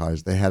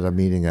prioritized. They had a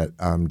meeting at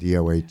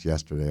DOH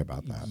yesterday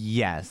about that.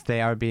 Yes,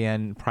 they are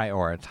being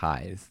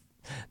prioritized.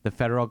 The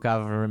federal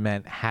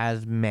government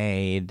has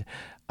made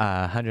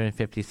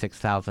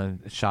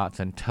 156,000 shots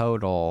in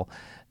total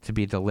to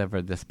be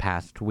delivered this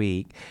past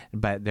week,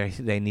 but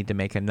they need to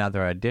make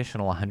another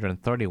additional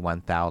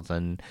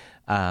 131,000,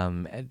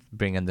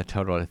 bringing the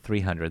total to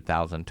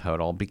 300,000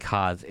 total,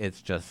 because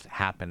it's just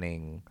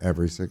happening.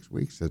 Every 6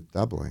 weeks, it's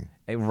doubling.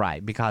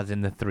 Right, because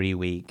in the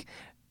 3-week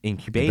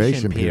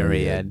incubation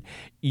period,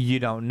 you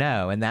don't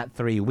know. In that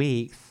 3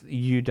 weeks,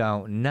 you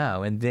don't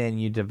know. And then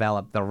you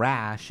develop the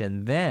rash,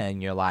 and then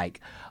you're like,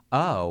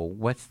 oh,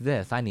 what's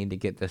this? I need to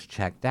get this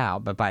checked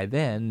out. But by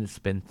then, it's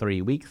been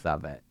 3 weeks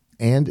of it.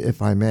 And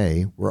if I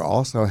may, we're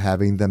also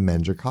having the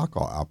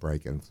meningococcal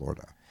outbreak in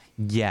Florida.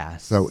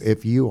 Yes. So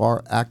if you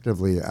are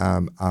actively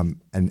an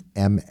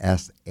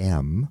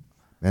MSM,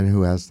 men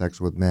who has sex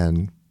with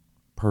men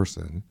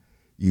person,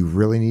 you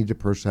really need to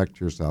protect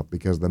yourself,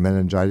 because the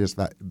meningitis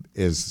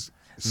is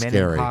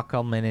scary.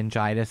 Meningococcal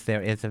meningitis,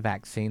 there is a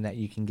vaccine that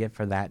you can get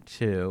for that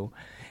too.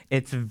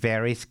 It's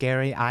very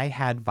scary. I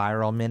had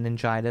viral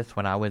meningitis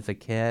when I was a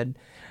kid,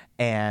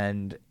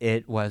 and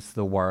it was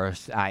the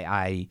worst.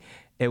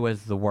 It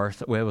was the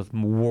worst. It was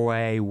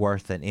way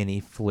worse than any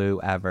flu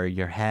ever.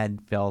 Your head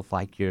feels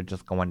like you're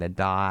just going to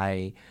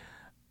die.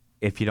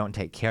 If you don't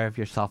take care of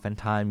yourself in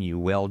time, you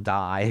will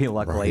die.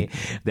 Luckily,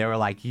 They were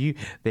like,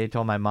 they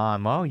told my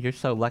mom, oh, you're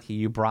so lucky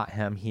you brought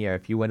him here.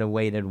 If you would have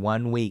waited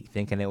 1 week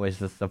thinking it was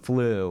just the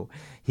flu,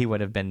 he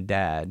would have been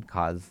dead,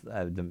 because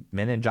the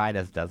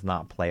meningitis does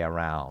not play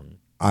around.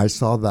 I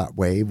saw that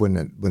wave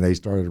when they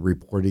started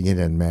reporting it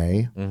in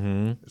May.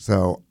 Mm-hmm.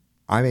 So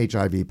I'm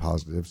HIV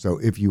positive. So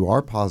if you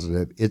are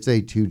positive, it's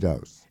a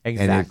 2-dose.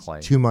 Exactly. And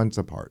it's 2 months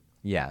apart.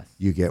 Yes.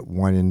 You get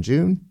one in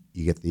June,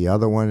 you get the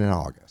other one in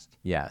August.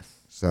 Yes.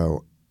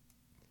 So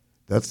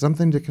that's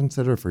something to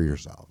consider for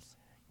yourselves.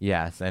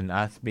 Yes, and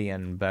us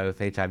being both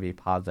HIV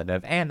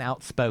positive and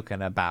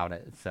outspoken about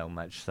it, so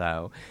much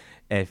so,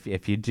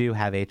 if you do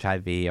have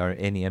HIV or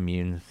any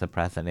immune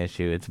suppressant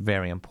issue, it's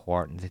very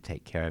important to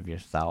take care of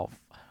yourself.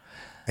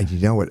 And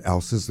you know what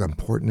else is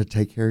important to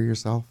take care of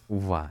yourself?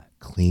 What?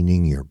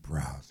 Cleaning your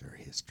browser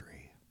history.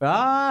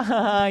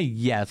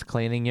 Yes,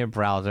 cleaning your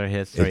browser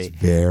history. It's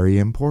very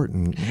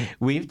important.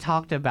 We've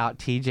talked about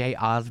TJ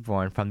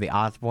Osborne from the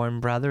Osborne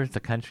Brothers, the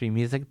country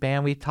music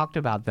band. We've talked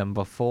about them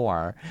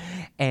before.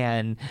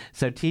 And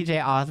so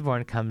TJ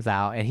Osborne comes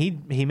out, and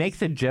he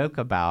makes a joke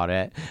about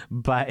it,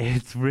 but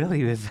it's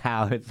really is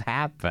how it's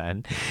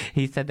happened.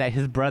 He said that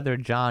his brother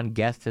John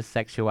guessed his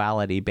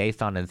sexuality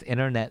based on his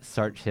internet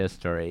search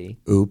history.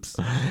 Oops.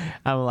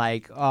 I'm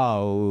like,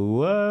 oh,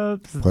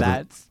 whoops.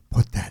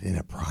 Put that in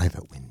a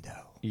private window.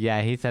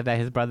 Yeah, he said that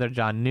his brother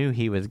John knew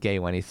he was gay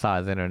when he saw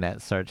his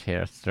internet search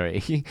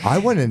history. I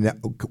want to know,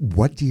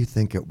 what do you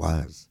think it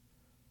was?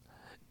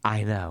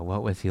 I know.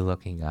 What was he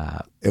looking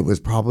up? It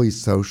was probably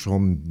social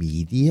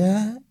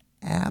media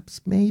apps,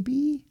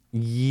 maybe?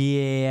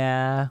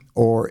 Yeah.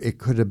 Or it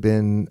could have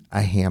been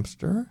a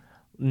hamster?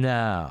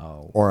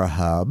 No. Or a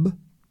hub?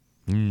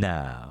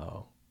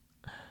 No.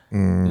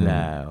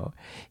 No.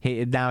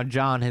 Now,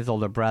 John, his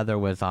older brother,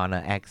 was on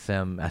a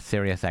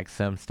Sirius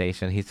XM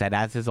station. He said,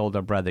 as his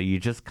older brother, you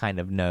just kind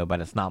of know, but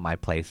it's not my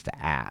place to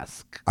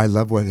ask. I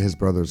love what his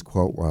brother's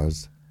quote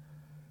was.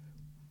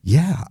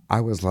 Yeah,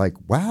 I was like,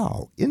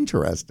 wow,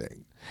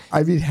 interesting.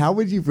 I mean, how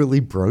would you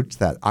really broach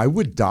that? I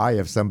would die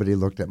if somebody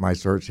looked at my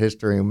search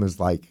history and was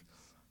like,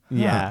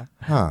 Yeah,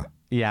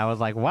 I was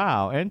like,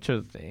 wow,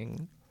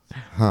 interesting.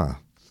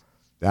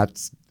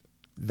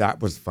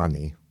 That was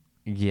funny.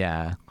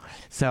 Yeah.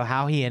 So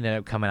how he ended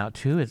up coming out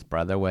to his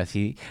brother was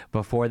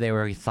before they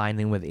were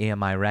signing with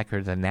EMI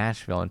Records in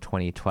Nashville in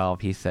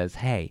 2012, he says,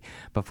 hey,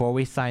 before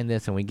we sign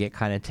this and we get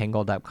kind of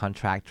tangled up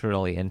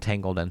contractually,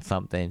 entangled in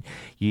something,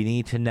 you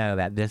need to know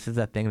that this is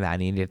a thing that I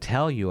need to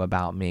tell you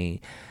about me.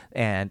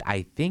 And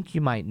I think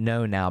you might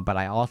know now, but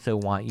I also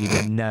want you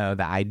to know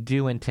that I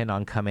do intend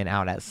on coming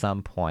out at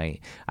some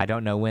point. I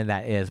don't know when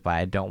that is, but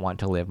I don't want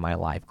to live my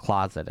life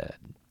closeted.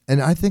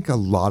 And I think a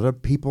lot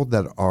of people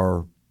that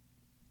are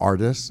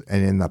artists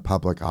and in the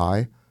public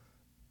eye,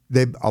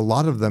 a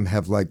lot of them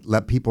have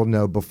let people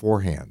know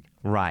beforehand.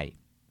 Right.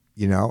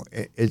 You know,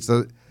 it's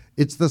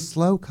the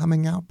slow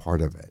coming out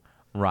part of it.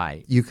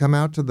 Right. You come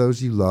out to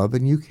those you love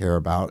and you care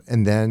about,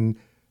 and then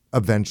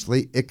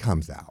eventually it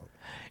comes out.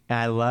 And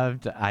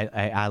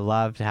I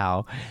loved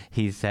how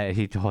he said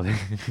his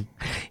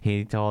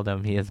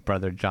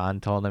brother John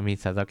told him, he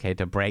says, okay,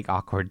 to break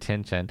awkward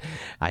tension,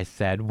 I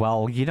said,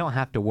 well, you don't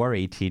have to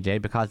worry,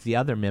 TJ, because the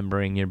other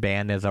member in your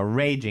band is a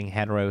raging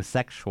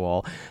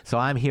heterosexual, so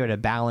I'm here to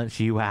balance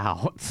you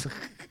out.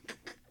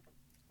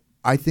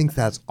 I think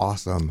that's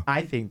awesome.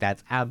 I think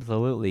that's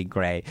absolutely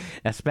great,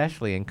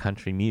 especially in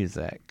country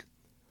music.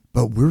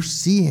 But we're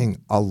seeing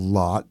a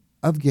lot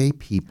of gay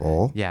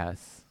people.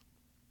 Yes.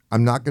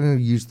 I'm not going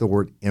to use the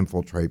word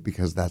infiltrate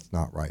because that's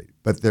not right,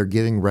 but they're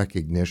getting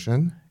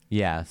recognition.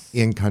 Yes.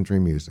 In country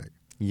music.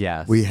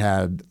 Yes. We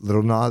had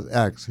Lil Nas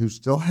X, who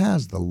still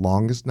has the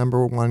longest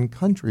 #1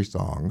 country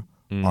song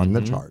on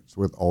the charts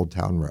with Old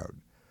Town Road.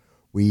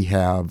 We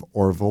have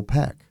Orville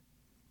Peck.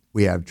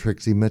 We have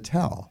Trixie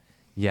Mattel.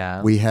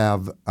 Yeah. We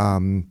have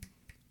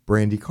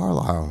Brandi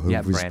Carlile, who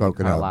we've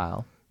spoken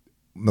of.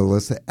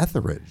 Melissa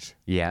Etheridge.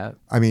 Yeah.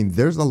 I mean,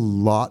 there's a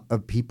lot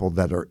of people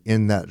that are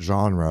in that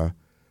genre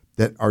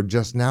that are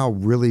just now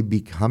really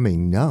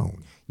becoming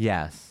known.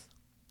 Yes.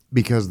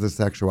 Because the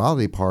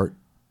sexuality part,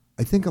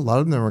 I think a lot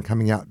of them are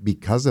coming out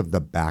because of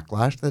the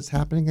backlash that's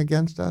happening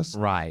against us.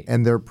 Right.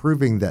 And they're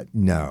proving that,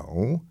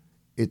 no,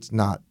 it's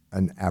not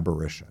an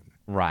aberration.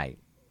 Right.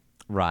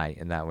 Right.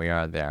 And that we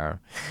are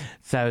there.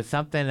 So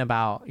something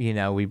about,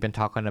 we've been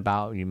talking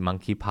about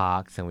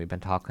monkeypox and we've been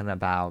talking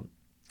about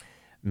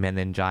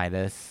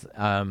meningitis.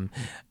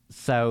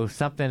 So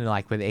something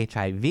like with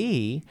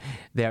HIV,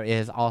 there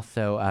is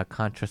also a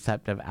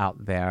contraceptive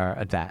out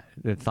there that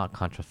it's not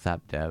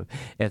contraceptive.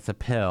 It's a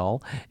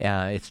pill.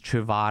 It's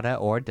Truvada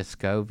or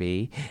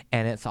Descovy,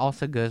 and it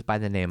also goes by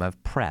the name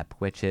of PrEP,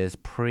 which is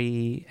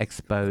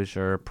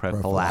pre-exposure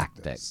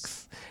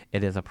prophylactics.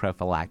 It is a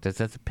prophylactic.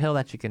 It's a pill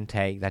that you can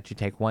take,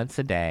 once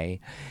a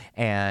day,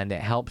 and it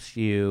helps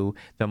you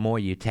the more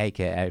you take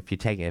it. If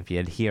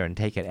you adhere and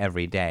take it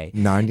every day,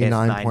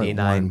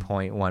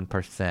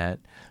 99.1%.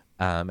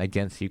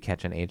 Against you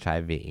catching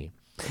HIV.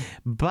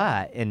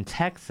 But in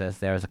Texas,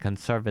 there's a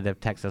conservative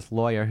Texas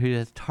lawyer who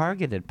has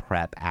targeted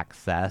PrEP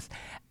access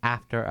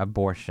after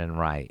abortion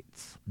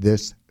rights.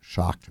 This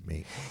shocked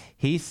me.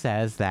 He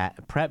says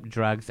that PrEP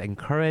drugs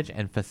encourage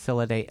and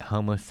facilitate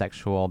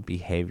homosexual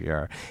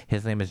behavior.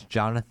 His name is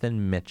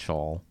Jonathan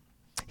Mitchell.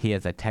 He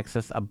is a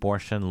Texas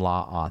abortion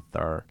law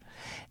author.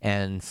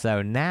 And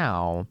so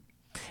now,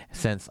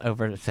 since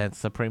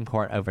Supreme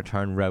Court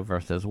overturned Roe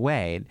versus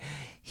Wade,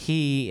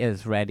 he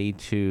is ready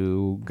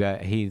to go.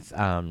 He's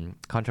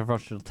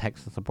controversial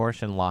Texas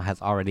abortion law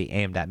has already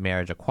aimed at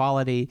marriage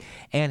equality,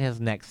 and his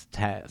next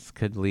test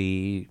could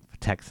leave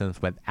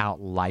Texans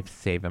without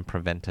life-saving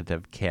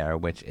preventative care,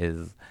 which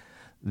is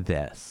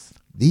this.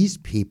 These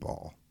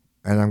people,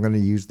 and I'm going to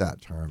use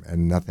that term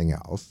and nothing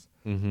else,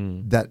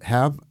 that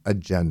have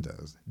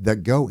agendas,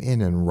 that go in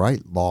and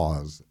write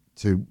laws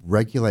to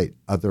regulate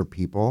other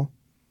people,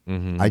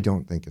 I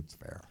don't think it's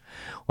fair.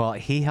 Well,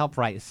 he helped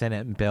write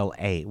Senate Bill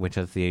 8, which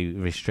is the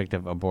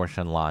restrictive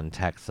abortion law in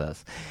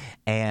Texas.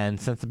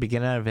 And since the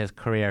beginning of his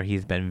career,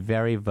 he's been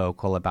very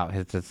vocal about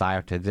his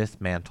desire to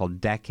dismantle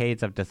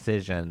decades of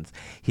decisions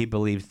he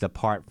believes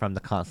depart from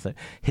the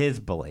his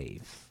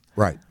beliefs.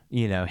 Right.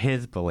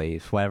 His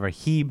beliefs, whatever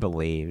he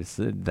believes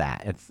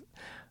that.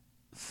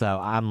 So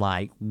I'm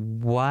like,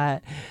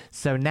 what?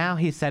 So now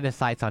he set his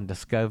sights on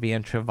Descovy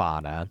and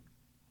Truvada.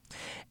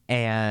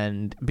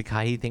 And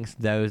because he thinks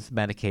those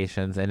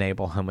medications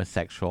enable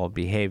homosexual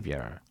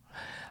behavior.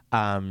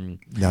 No,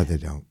 they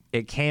don't.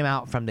 It came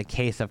out from the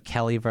case of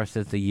Kelly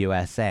versus the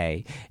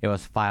USA. It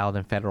was filed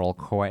in federal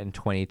court in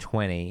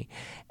 2020.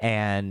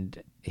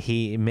 And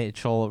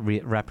Mitchell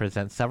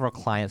represents several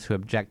clients who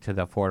object to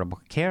the Affordable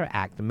Care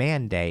Act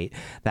mandate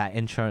that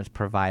insurance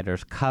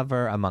providers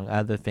cover, among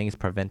other things,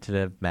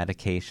 preventative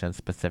medications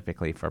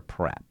specifically for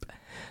PrEP.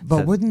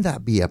 But wouldn't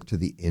that be up to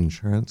the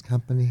insurance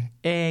company?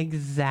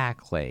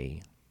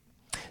 Exactly.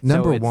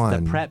 Number it's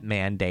one, the PrEP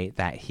mandate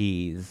that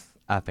he's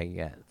up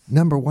against.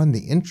 Number one,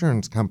 the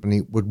insurance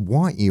company would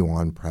want you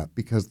on PrEP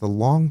because the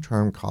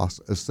long-term costs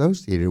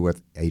associated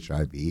with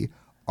HIV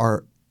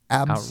are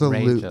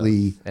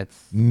absolutely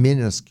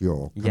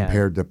minuscule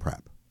compared to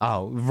PrEP.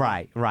 Oh,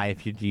 right.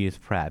 If you'd use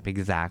PrEP,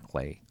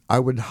 exactly. I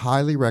would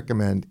highly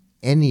recommend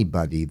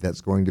anybody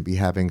that's going to be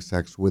having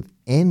sex with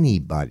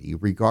anybody,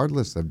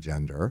 regardless of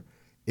gender,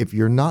 if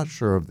you're not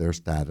sure of their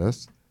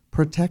status,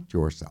 protect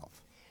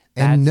yourself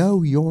and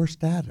know your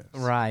status.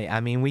 Right. I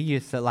mean, we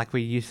used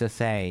to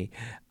say,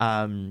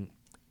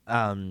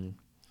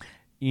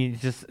 you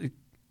just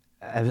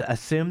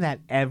assume that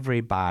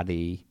every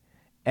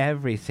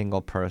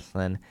single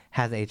person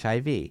has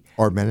HIV.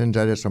 Or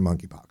meningitis or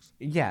monkeypox.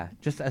 Yeah,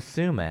 just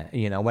assume it.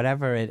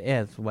 Whatever it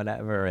is.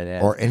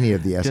 Or any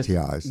of the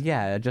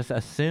STIs. Just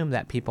assume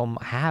that people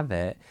have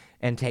it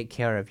and take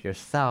care of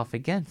yourself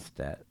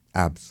against it.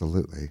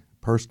 Absolutely.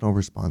 Personal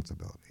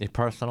responsibility.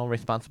 Personal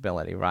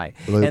responsibility, right.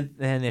 Well,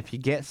 and if you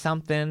get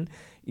something,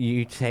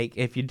 you take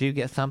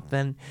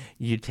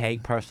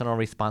personal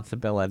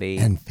responsibility.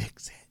 And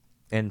fix it.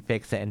 And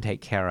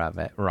take care of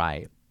it,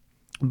 right.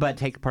 But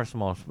take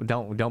personal.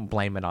 Don't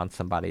blame it on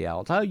somebody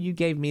else. Oh, you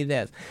gave me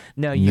this.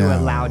 No, you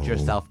allowed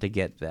yourself to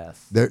get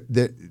this.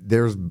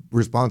 There's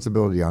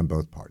responsibility on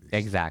both parties.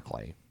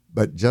 Exactly.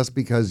 But just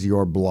because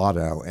you're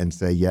blotto and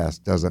say yes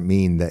doesn't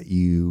mean that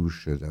you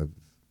should have.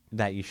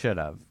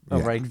 Yeah.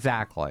 Oh,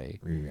 exactly.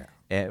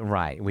 Yeah.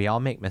 Right. We all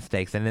make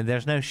mistakes, and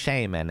there's no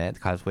shame in it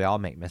because we all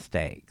make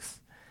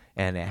mistakes.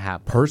 and it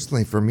happens.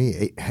 Personally, for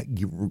me,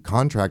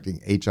 contracting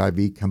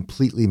HIV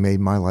completely made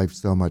my life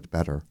so much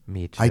better.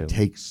 Me too. I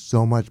take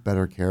so much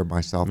better care of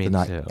myself than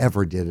I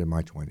ever did in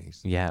my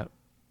 20s. Yeah.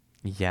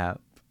 Yeah.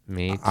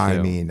 Me too. I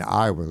mean,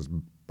 I was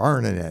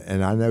burning it,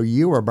 and I know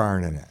you were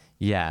burning it.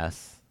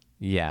 Yes.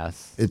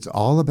 Yes. It's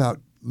all about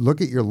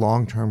look at your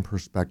long-term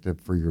perspective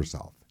for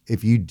yourself.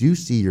 If you do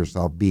see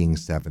yourself being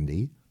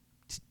 70,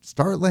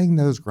 start laying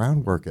those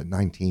groundwork at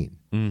 19.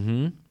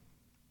 Mm-hmm.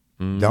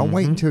 Don't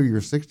wait until you're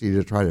 60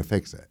 to try to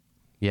fix it.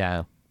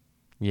 Yeah.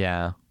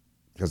 Yeah.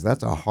 Because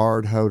that's a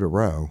hard hoe to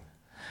row.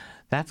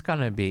 That's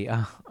going to be,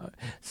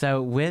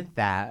 so with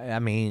that, I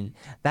mean,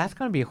 that's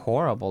going to be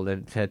horrible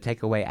to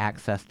take away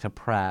access to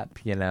PrEP,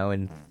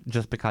 and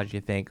just because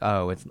you think,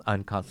 oh, it's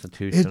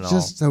unconstitutional. It's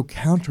just so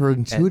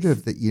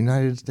counterintuitive that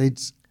United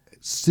States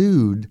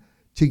sued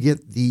to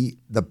get the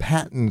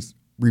patents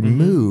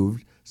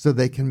removed so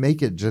they can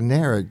make it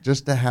generic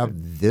just to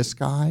have this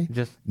guy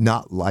just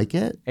not like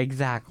it.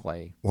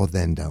 Exactly. Well,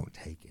 then don't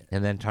take it.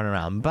 And then turn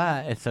around.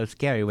 But it's so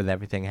scary with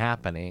everything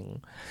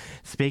happening.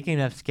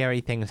 Speaking of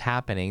scary things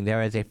happening,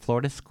 there is a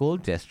Florida school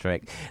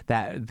district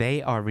that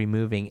they are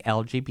removing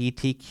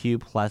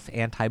LGBTQ plus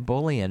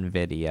anti-bullying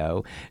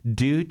video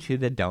due to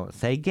the Don't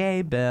Say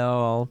Gay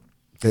bill.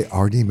 They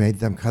already made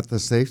them cut the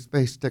safe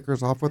space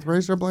stickers off with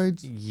razor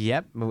blades?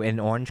 Yep.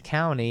 In Orange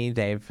County,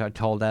 they've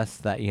told us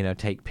that,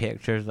 take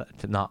pictures,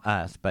 not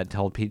us, but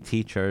told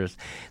teachers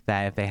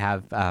that if they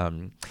have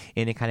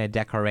any kind of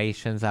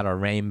decorations that are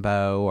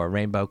rainbow or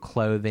rainbow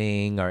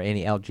clothing or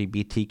any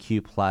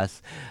LGBTQ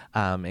plus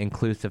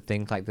inclusive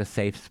things like the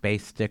safe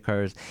space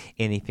stickers,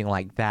 anything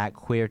like that,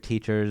 queer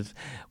teachers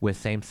with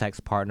same-sex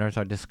partners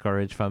are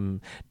discouraged from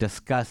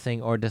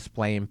discussing or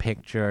displaying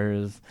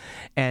pictures.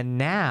 And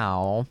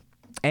now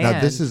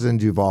this is in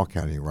Duval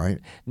County, right?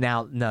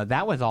 Now, no,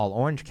 that was all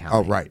Orange County.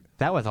 Oh, right.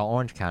 That was all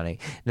Orange County.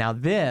 Now,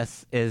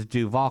 this is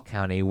Duval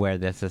County where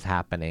this is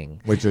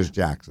happening. Which is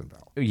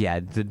Jacksonville.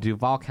 Yeah, the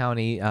Duval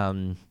County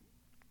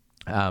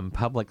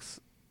public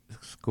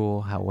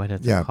school, what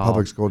is it called?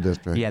 Public school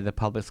district. Yeah, the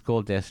public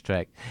school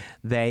district.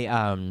 They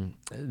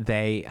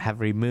have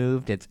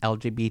removed its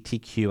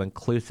LGBTQ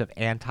inclusive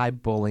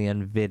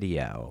anti-bullying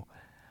video.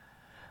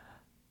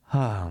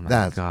 Oh, my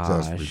gosh.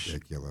 That's just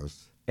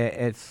ridiculous.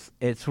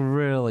 It's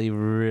really,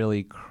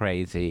 really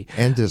crazy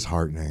and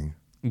disheartening.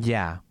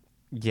 Yeah,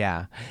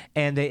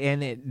 and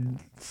it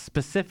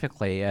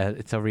specifically,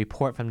 it's a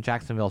report from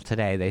Jacksonville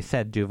Today. They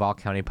said Duval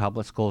County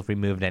Public Schools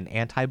removed an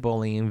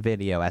anti-bullying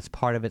video as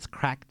part of its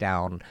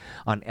crackdown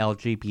on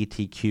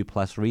LGBTQ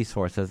plus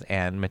resources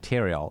and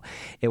material.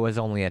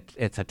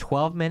 It's a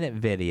 12-minute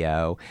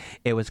video.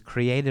 It was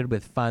created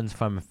with funds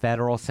from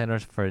Federal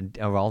Centers for the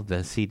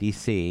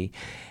CDC.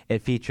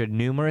 It featured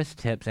numerous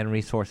tips and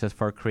resources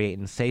for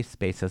creating safe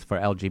spaces for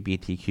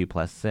LGBTQ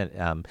plus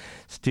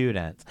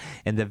students.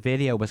 And the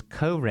video was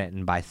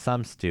co-written by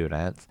some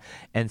students.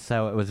 And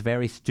so it was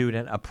very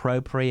student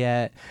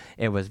appropriate.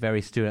 It was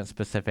very student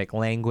specific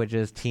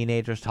languages,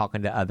 teenagers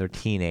talking to other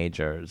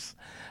teenagers.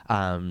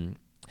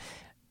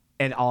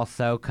 It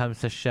also comes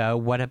to show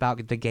what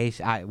about the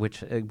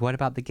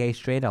gay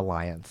straight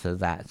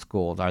alliances at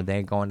schools? Are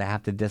they going to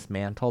have to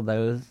dismantle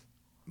those?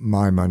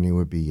 My money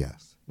would be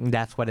yes.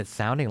 That's what it's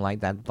sounding like.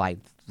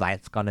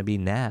 That's going to be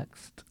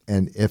next.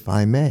 And if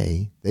I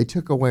may, they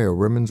took away a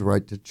women's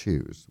right to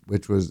choose,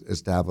 which was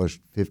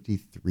established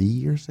 53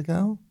 years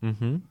ago.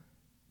 Mm-hmm.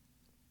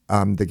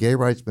 The gay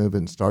rights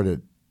movement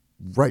started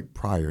right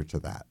prior to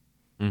that.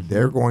 Mm-hmm.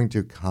 They're going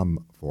to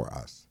come for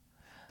us.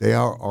 They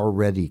are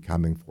already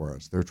coming for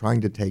us. They're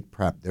trying to take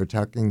PrEP. They're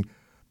talking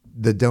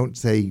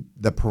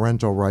the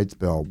parental rights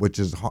bill, which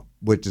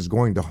is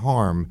going to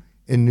harm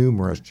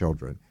innumerous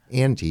children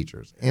and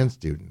teachers and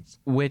students.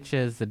 Which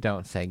is the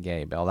Don't Say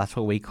Gay bill. That's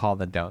what we call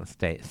the Don't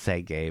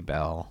Say Gay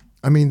bill.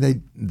 I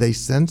mean, they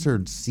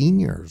censored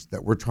seniors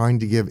that were trying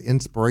to give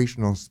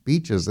inspirational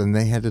speeches, and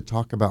they had to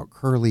talk about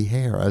curly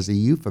hair as a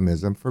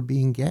euphemism for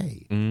being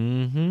gay.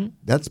 Mm-hmm.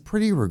 That's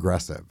pretty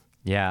regressive.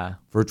 Yeah.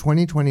 For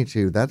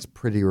 2022, that's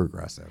pretty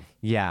regressive.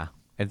 Yeah,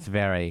 it's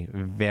very,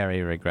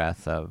 very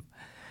regressive.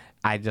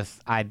 I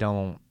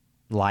don't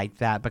like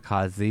that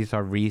because these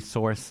are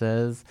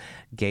resources.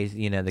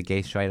 The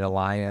Gay Straight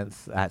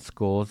Alliance at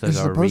schools. Those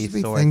are supposed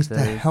resources. To be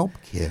things to help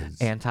kids.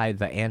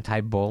 The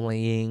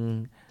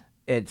anti-bullying.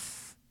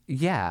 It's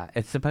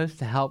supposed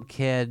to help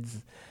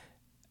kids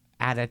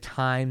at a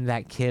time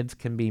that kids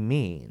can be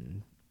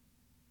mean.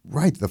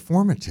 Right, the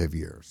formative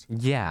years.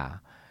 Yeah.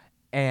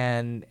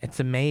 And it's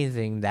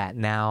amazing that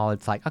now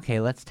it's like, okay,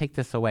 let's take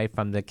this away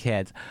from the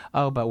kids.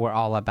 Oh, but we're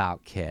all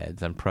about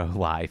kids and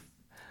pro-life.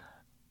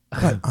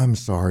 But I'm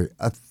sorry,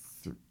 a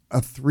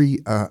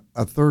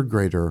third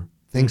grader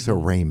thinks a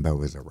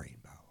rainbow is a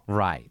rainbow.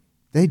 Right.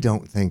 They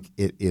don't think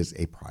it is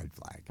a pride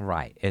flag.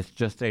 Right. It's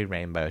just a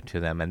rainbow to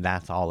them, and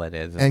that's all it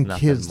is. It's and nothing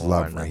kids more,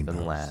 love nothing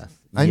rainbows. Less.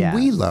 And yes.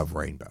 we love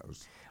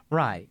rainbows.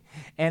 Right.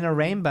 And a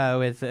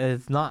rainbow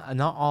is not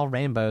all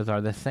rainbows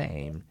are the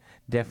same.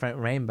 Different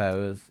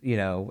rainbows,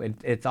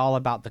 it's all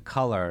about the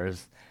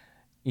colors.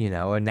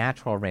 A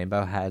natural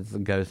rainbow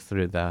goes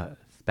through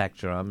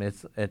spectrum.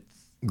 It's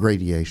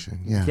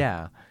gradation. Yeah.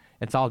 Yeah.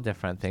 It's all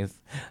different things.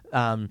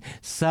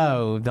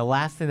 So the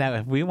last thing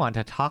that we want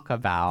to talk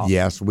about,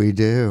 yes, we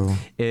do,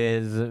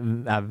 is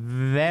a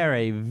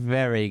very,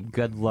 very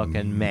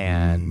good-looking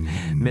man,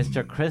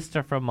 Mr.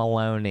 Christopher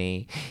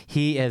Meloni.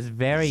 He is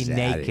very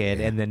naked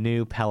in the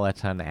new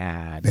Peloton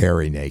ad.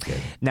 Very naked.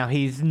 Now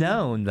he's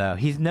known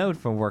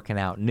for working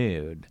out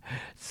nude.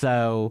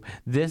 So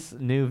this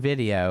new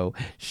video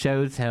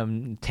shows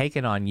him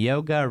taking on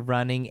yoga,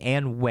 running,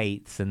 and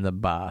weights in the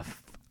buff.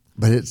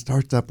 But it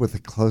starts up with a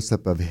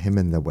close-up of him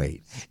in the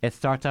weights. It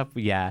starts up,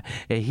 yeah.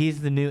 He's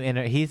the new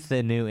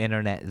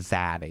internet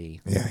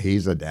zaddy. Yeah,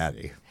 he's a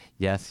daddy.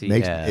 Yes, he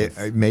is.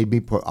 It made me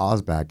put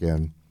Oz back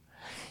in.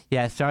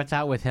 Yeah, it starts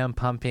out with him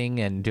pumping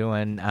and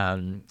doing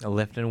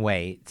lifting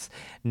weights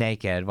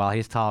naked while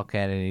he's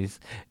talking, and he's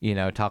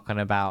talking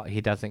about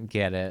he doesn't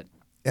get it.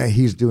 Yeah,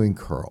 he's doing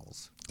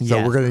curls. So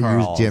yes, we're going to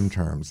use curls. gym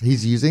terms.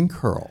 He's using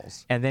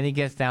curls. And then he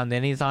gets down.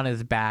 Then he's on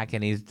his back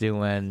and he's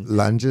doing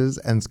lunges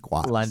and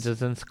squats.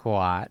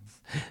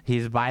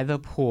 He's by the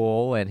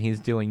pool and he's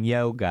doing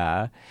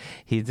yoga.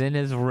 He's in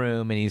his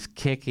room and he's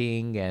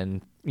kicking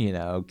and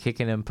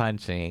kicking and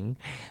punching.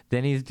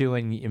 Then he's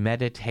doing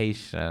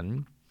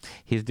meditation.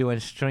 He's doing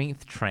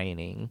strength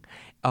training.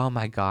 Oh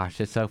my gosh,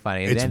 it's so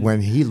funny. It's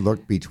when he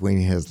looked between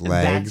his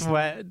legs.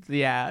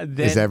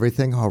 Is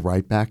everything all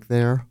right back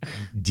there?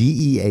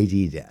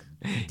 DEAD dead.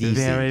 DCs.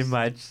 Very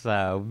much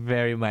so.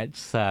 Very much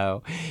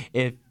so.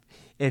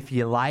 If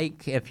you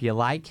like him,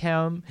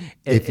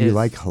 if you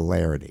like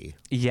hilarity.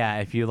 Yeah,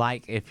 if you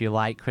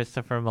like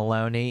Christopher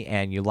Meloni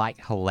and you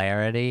like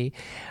hilarity,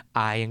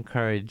 I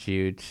encourage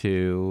you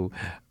to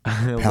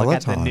look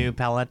at the new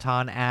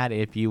Peloton ad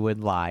if you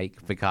would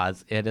like,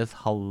 because it is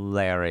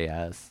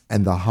hilarious.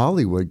 And the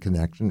Hollywood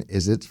connection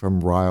is it's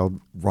from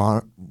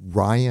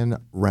Ryan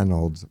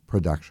Reynolds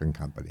production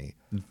company.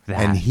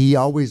 And he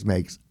always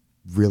makes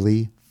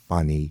really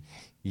funny.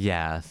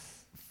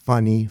 Yes.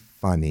 Funny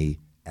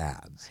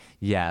ads.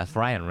 Yes,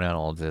 Ryan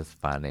Reynolds is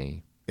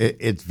funny.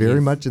 It's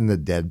very much in the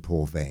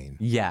Deadpool vein.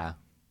 Yeah.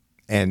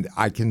 And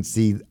I can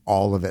see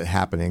all of it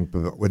happening.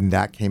 But when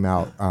that came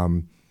out,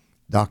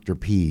 Dr.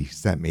 P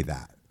sent me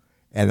that.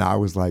 And I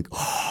was like,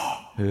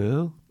 oh.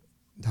 Who?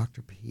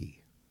 Dr.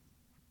 P.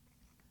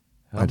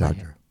 My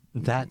doctor.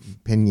 That's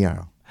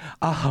Pinheiro.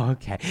 Oh,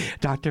 okay.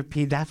 Dr.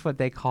 P, that's what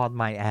they called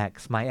my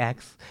ex. My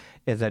ex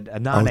is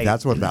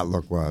that's what that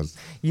look was.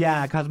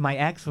 Yeah, because my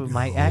ex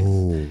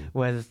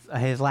was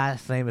his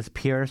last name is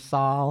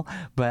Pearsall,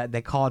 but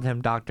they call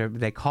him Dr. P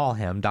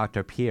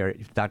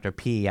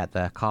at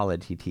the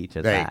college he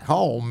teaches They at.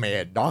 call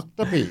me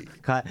Dr. P.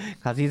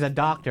 Because he's a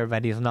doctor,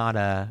 but he's not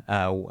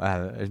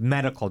a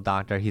medical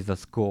doctor. He's a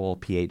school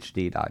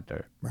PhD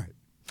doctor. Right.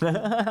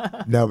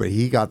 No, but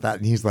he got that,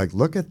 and he's like,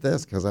 look at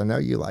this, because I know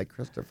you like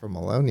Christopher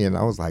Meloni. And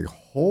I was like,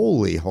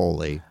 holy.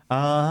 Holy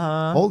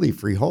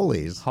free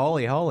holies.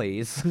 Holy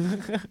holies.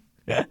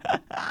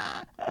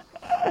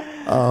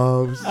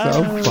 Oh,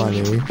 so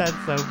funny.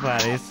 That's so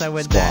funny. So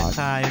with Squat, that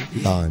time,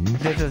 lunge.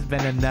 This has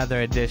been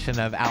another edition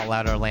of Out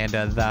Loud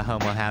Orlando, the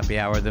Homo Happy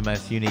Hour, the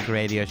most unique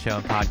radio show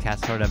and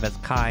podcast sort of its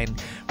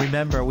kind.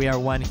 Remember, we are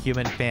one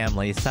human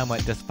family,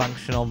 somewhat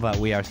dysfunctional, but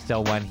we are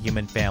still one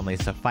human family.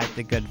 So fight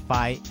the good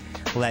fight,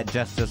 let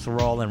justice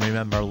roll, and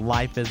remember,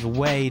 life is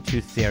way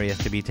too serious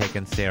to be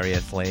taken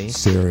seriously.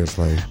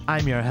 Seriously.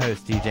 I'm your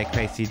host, DJ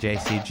Crazy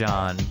JC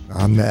John.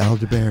 I'm the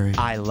Elderberry.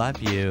 I love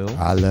you.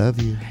 I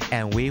love you.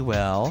 And we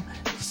will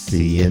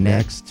see you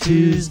next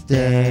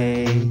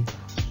Tuesday.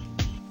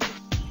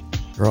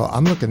 Girl,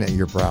 I'm looking at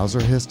your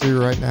browser history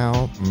right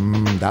now.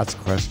 That's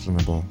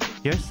questionable.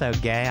 You're so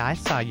gay. I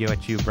saw you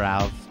at you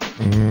browse.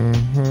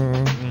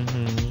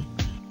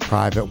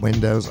 Private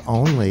windows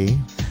only.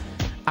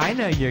 I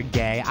know you're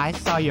gay. I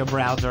saw your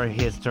browser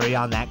history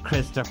on that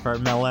Christopher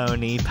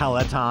Meloni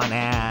Peloton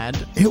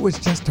ad. It was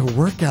just a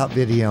workout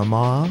video,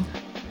 Mom.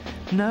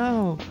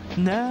 No.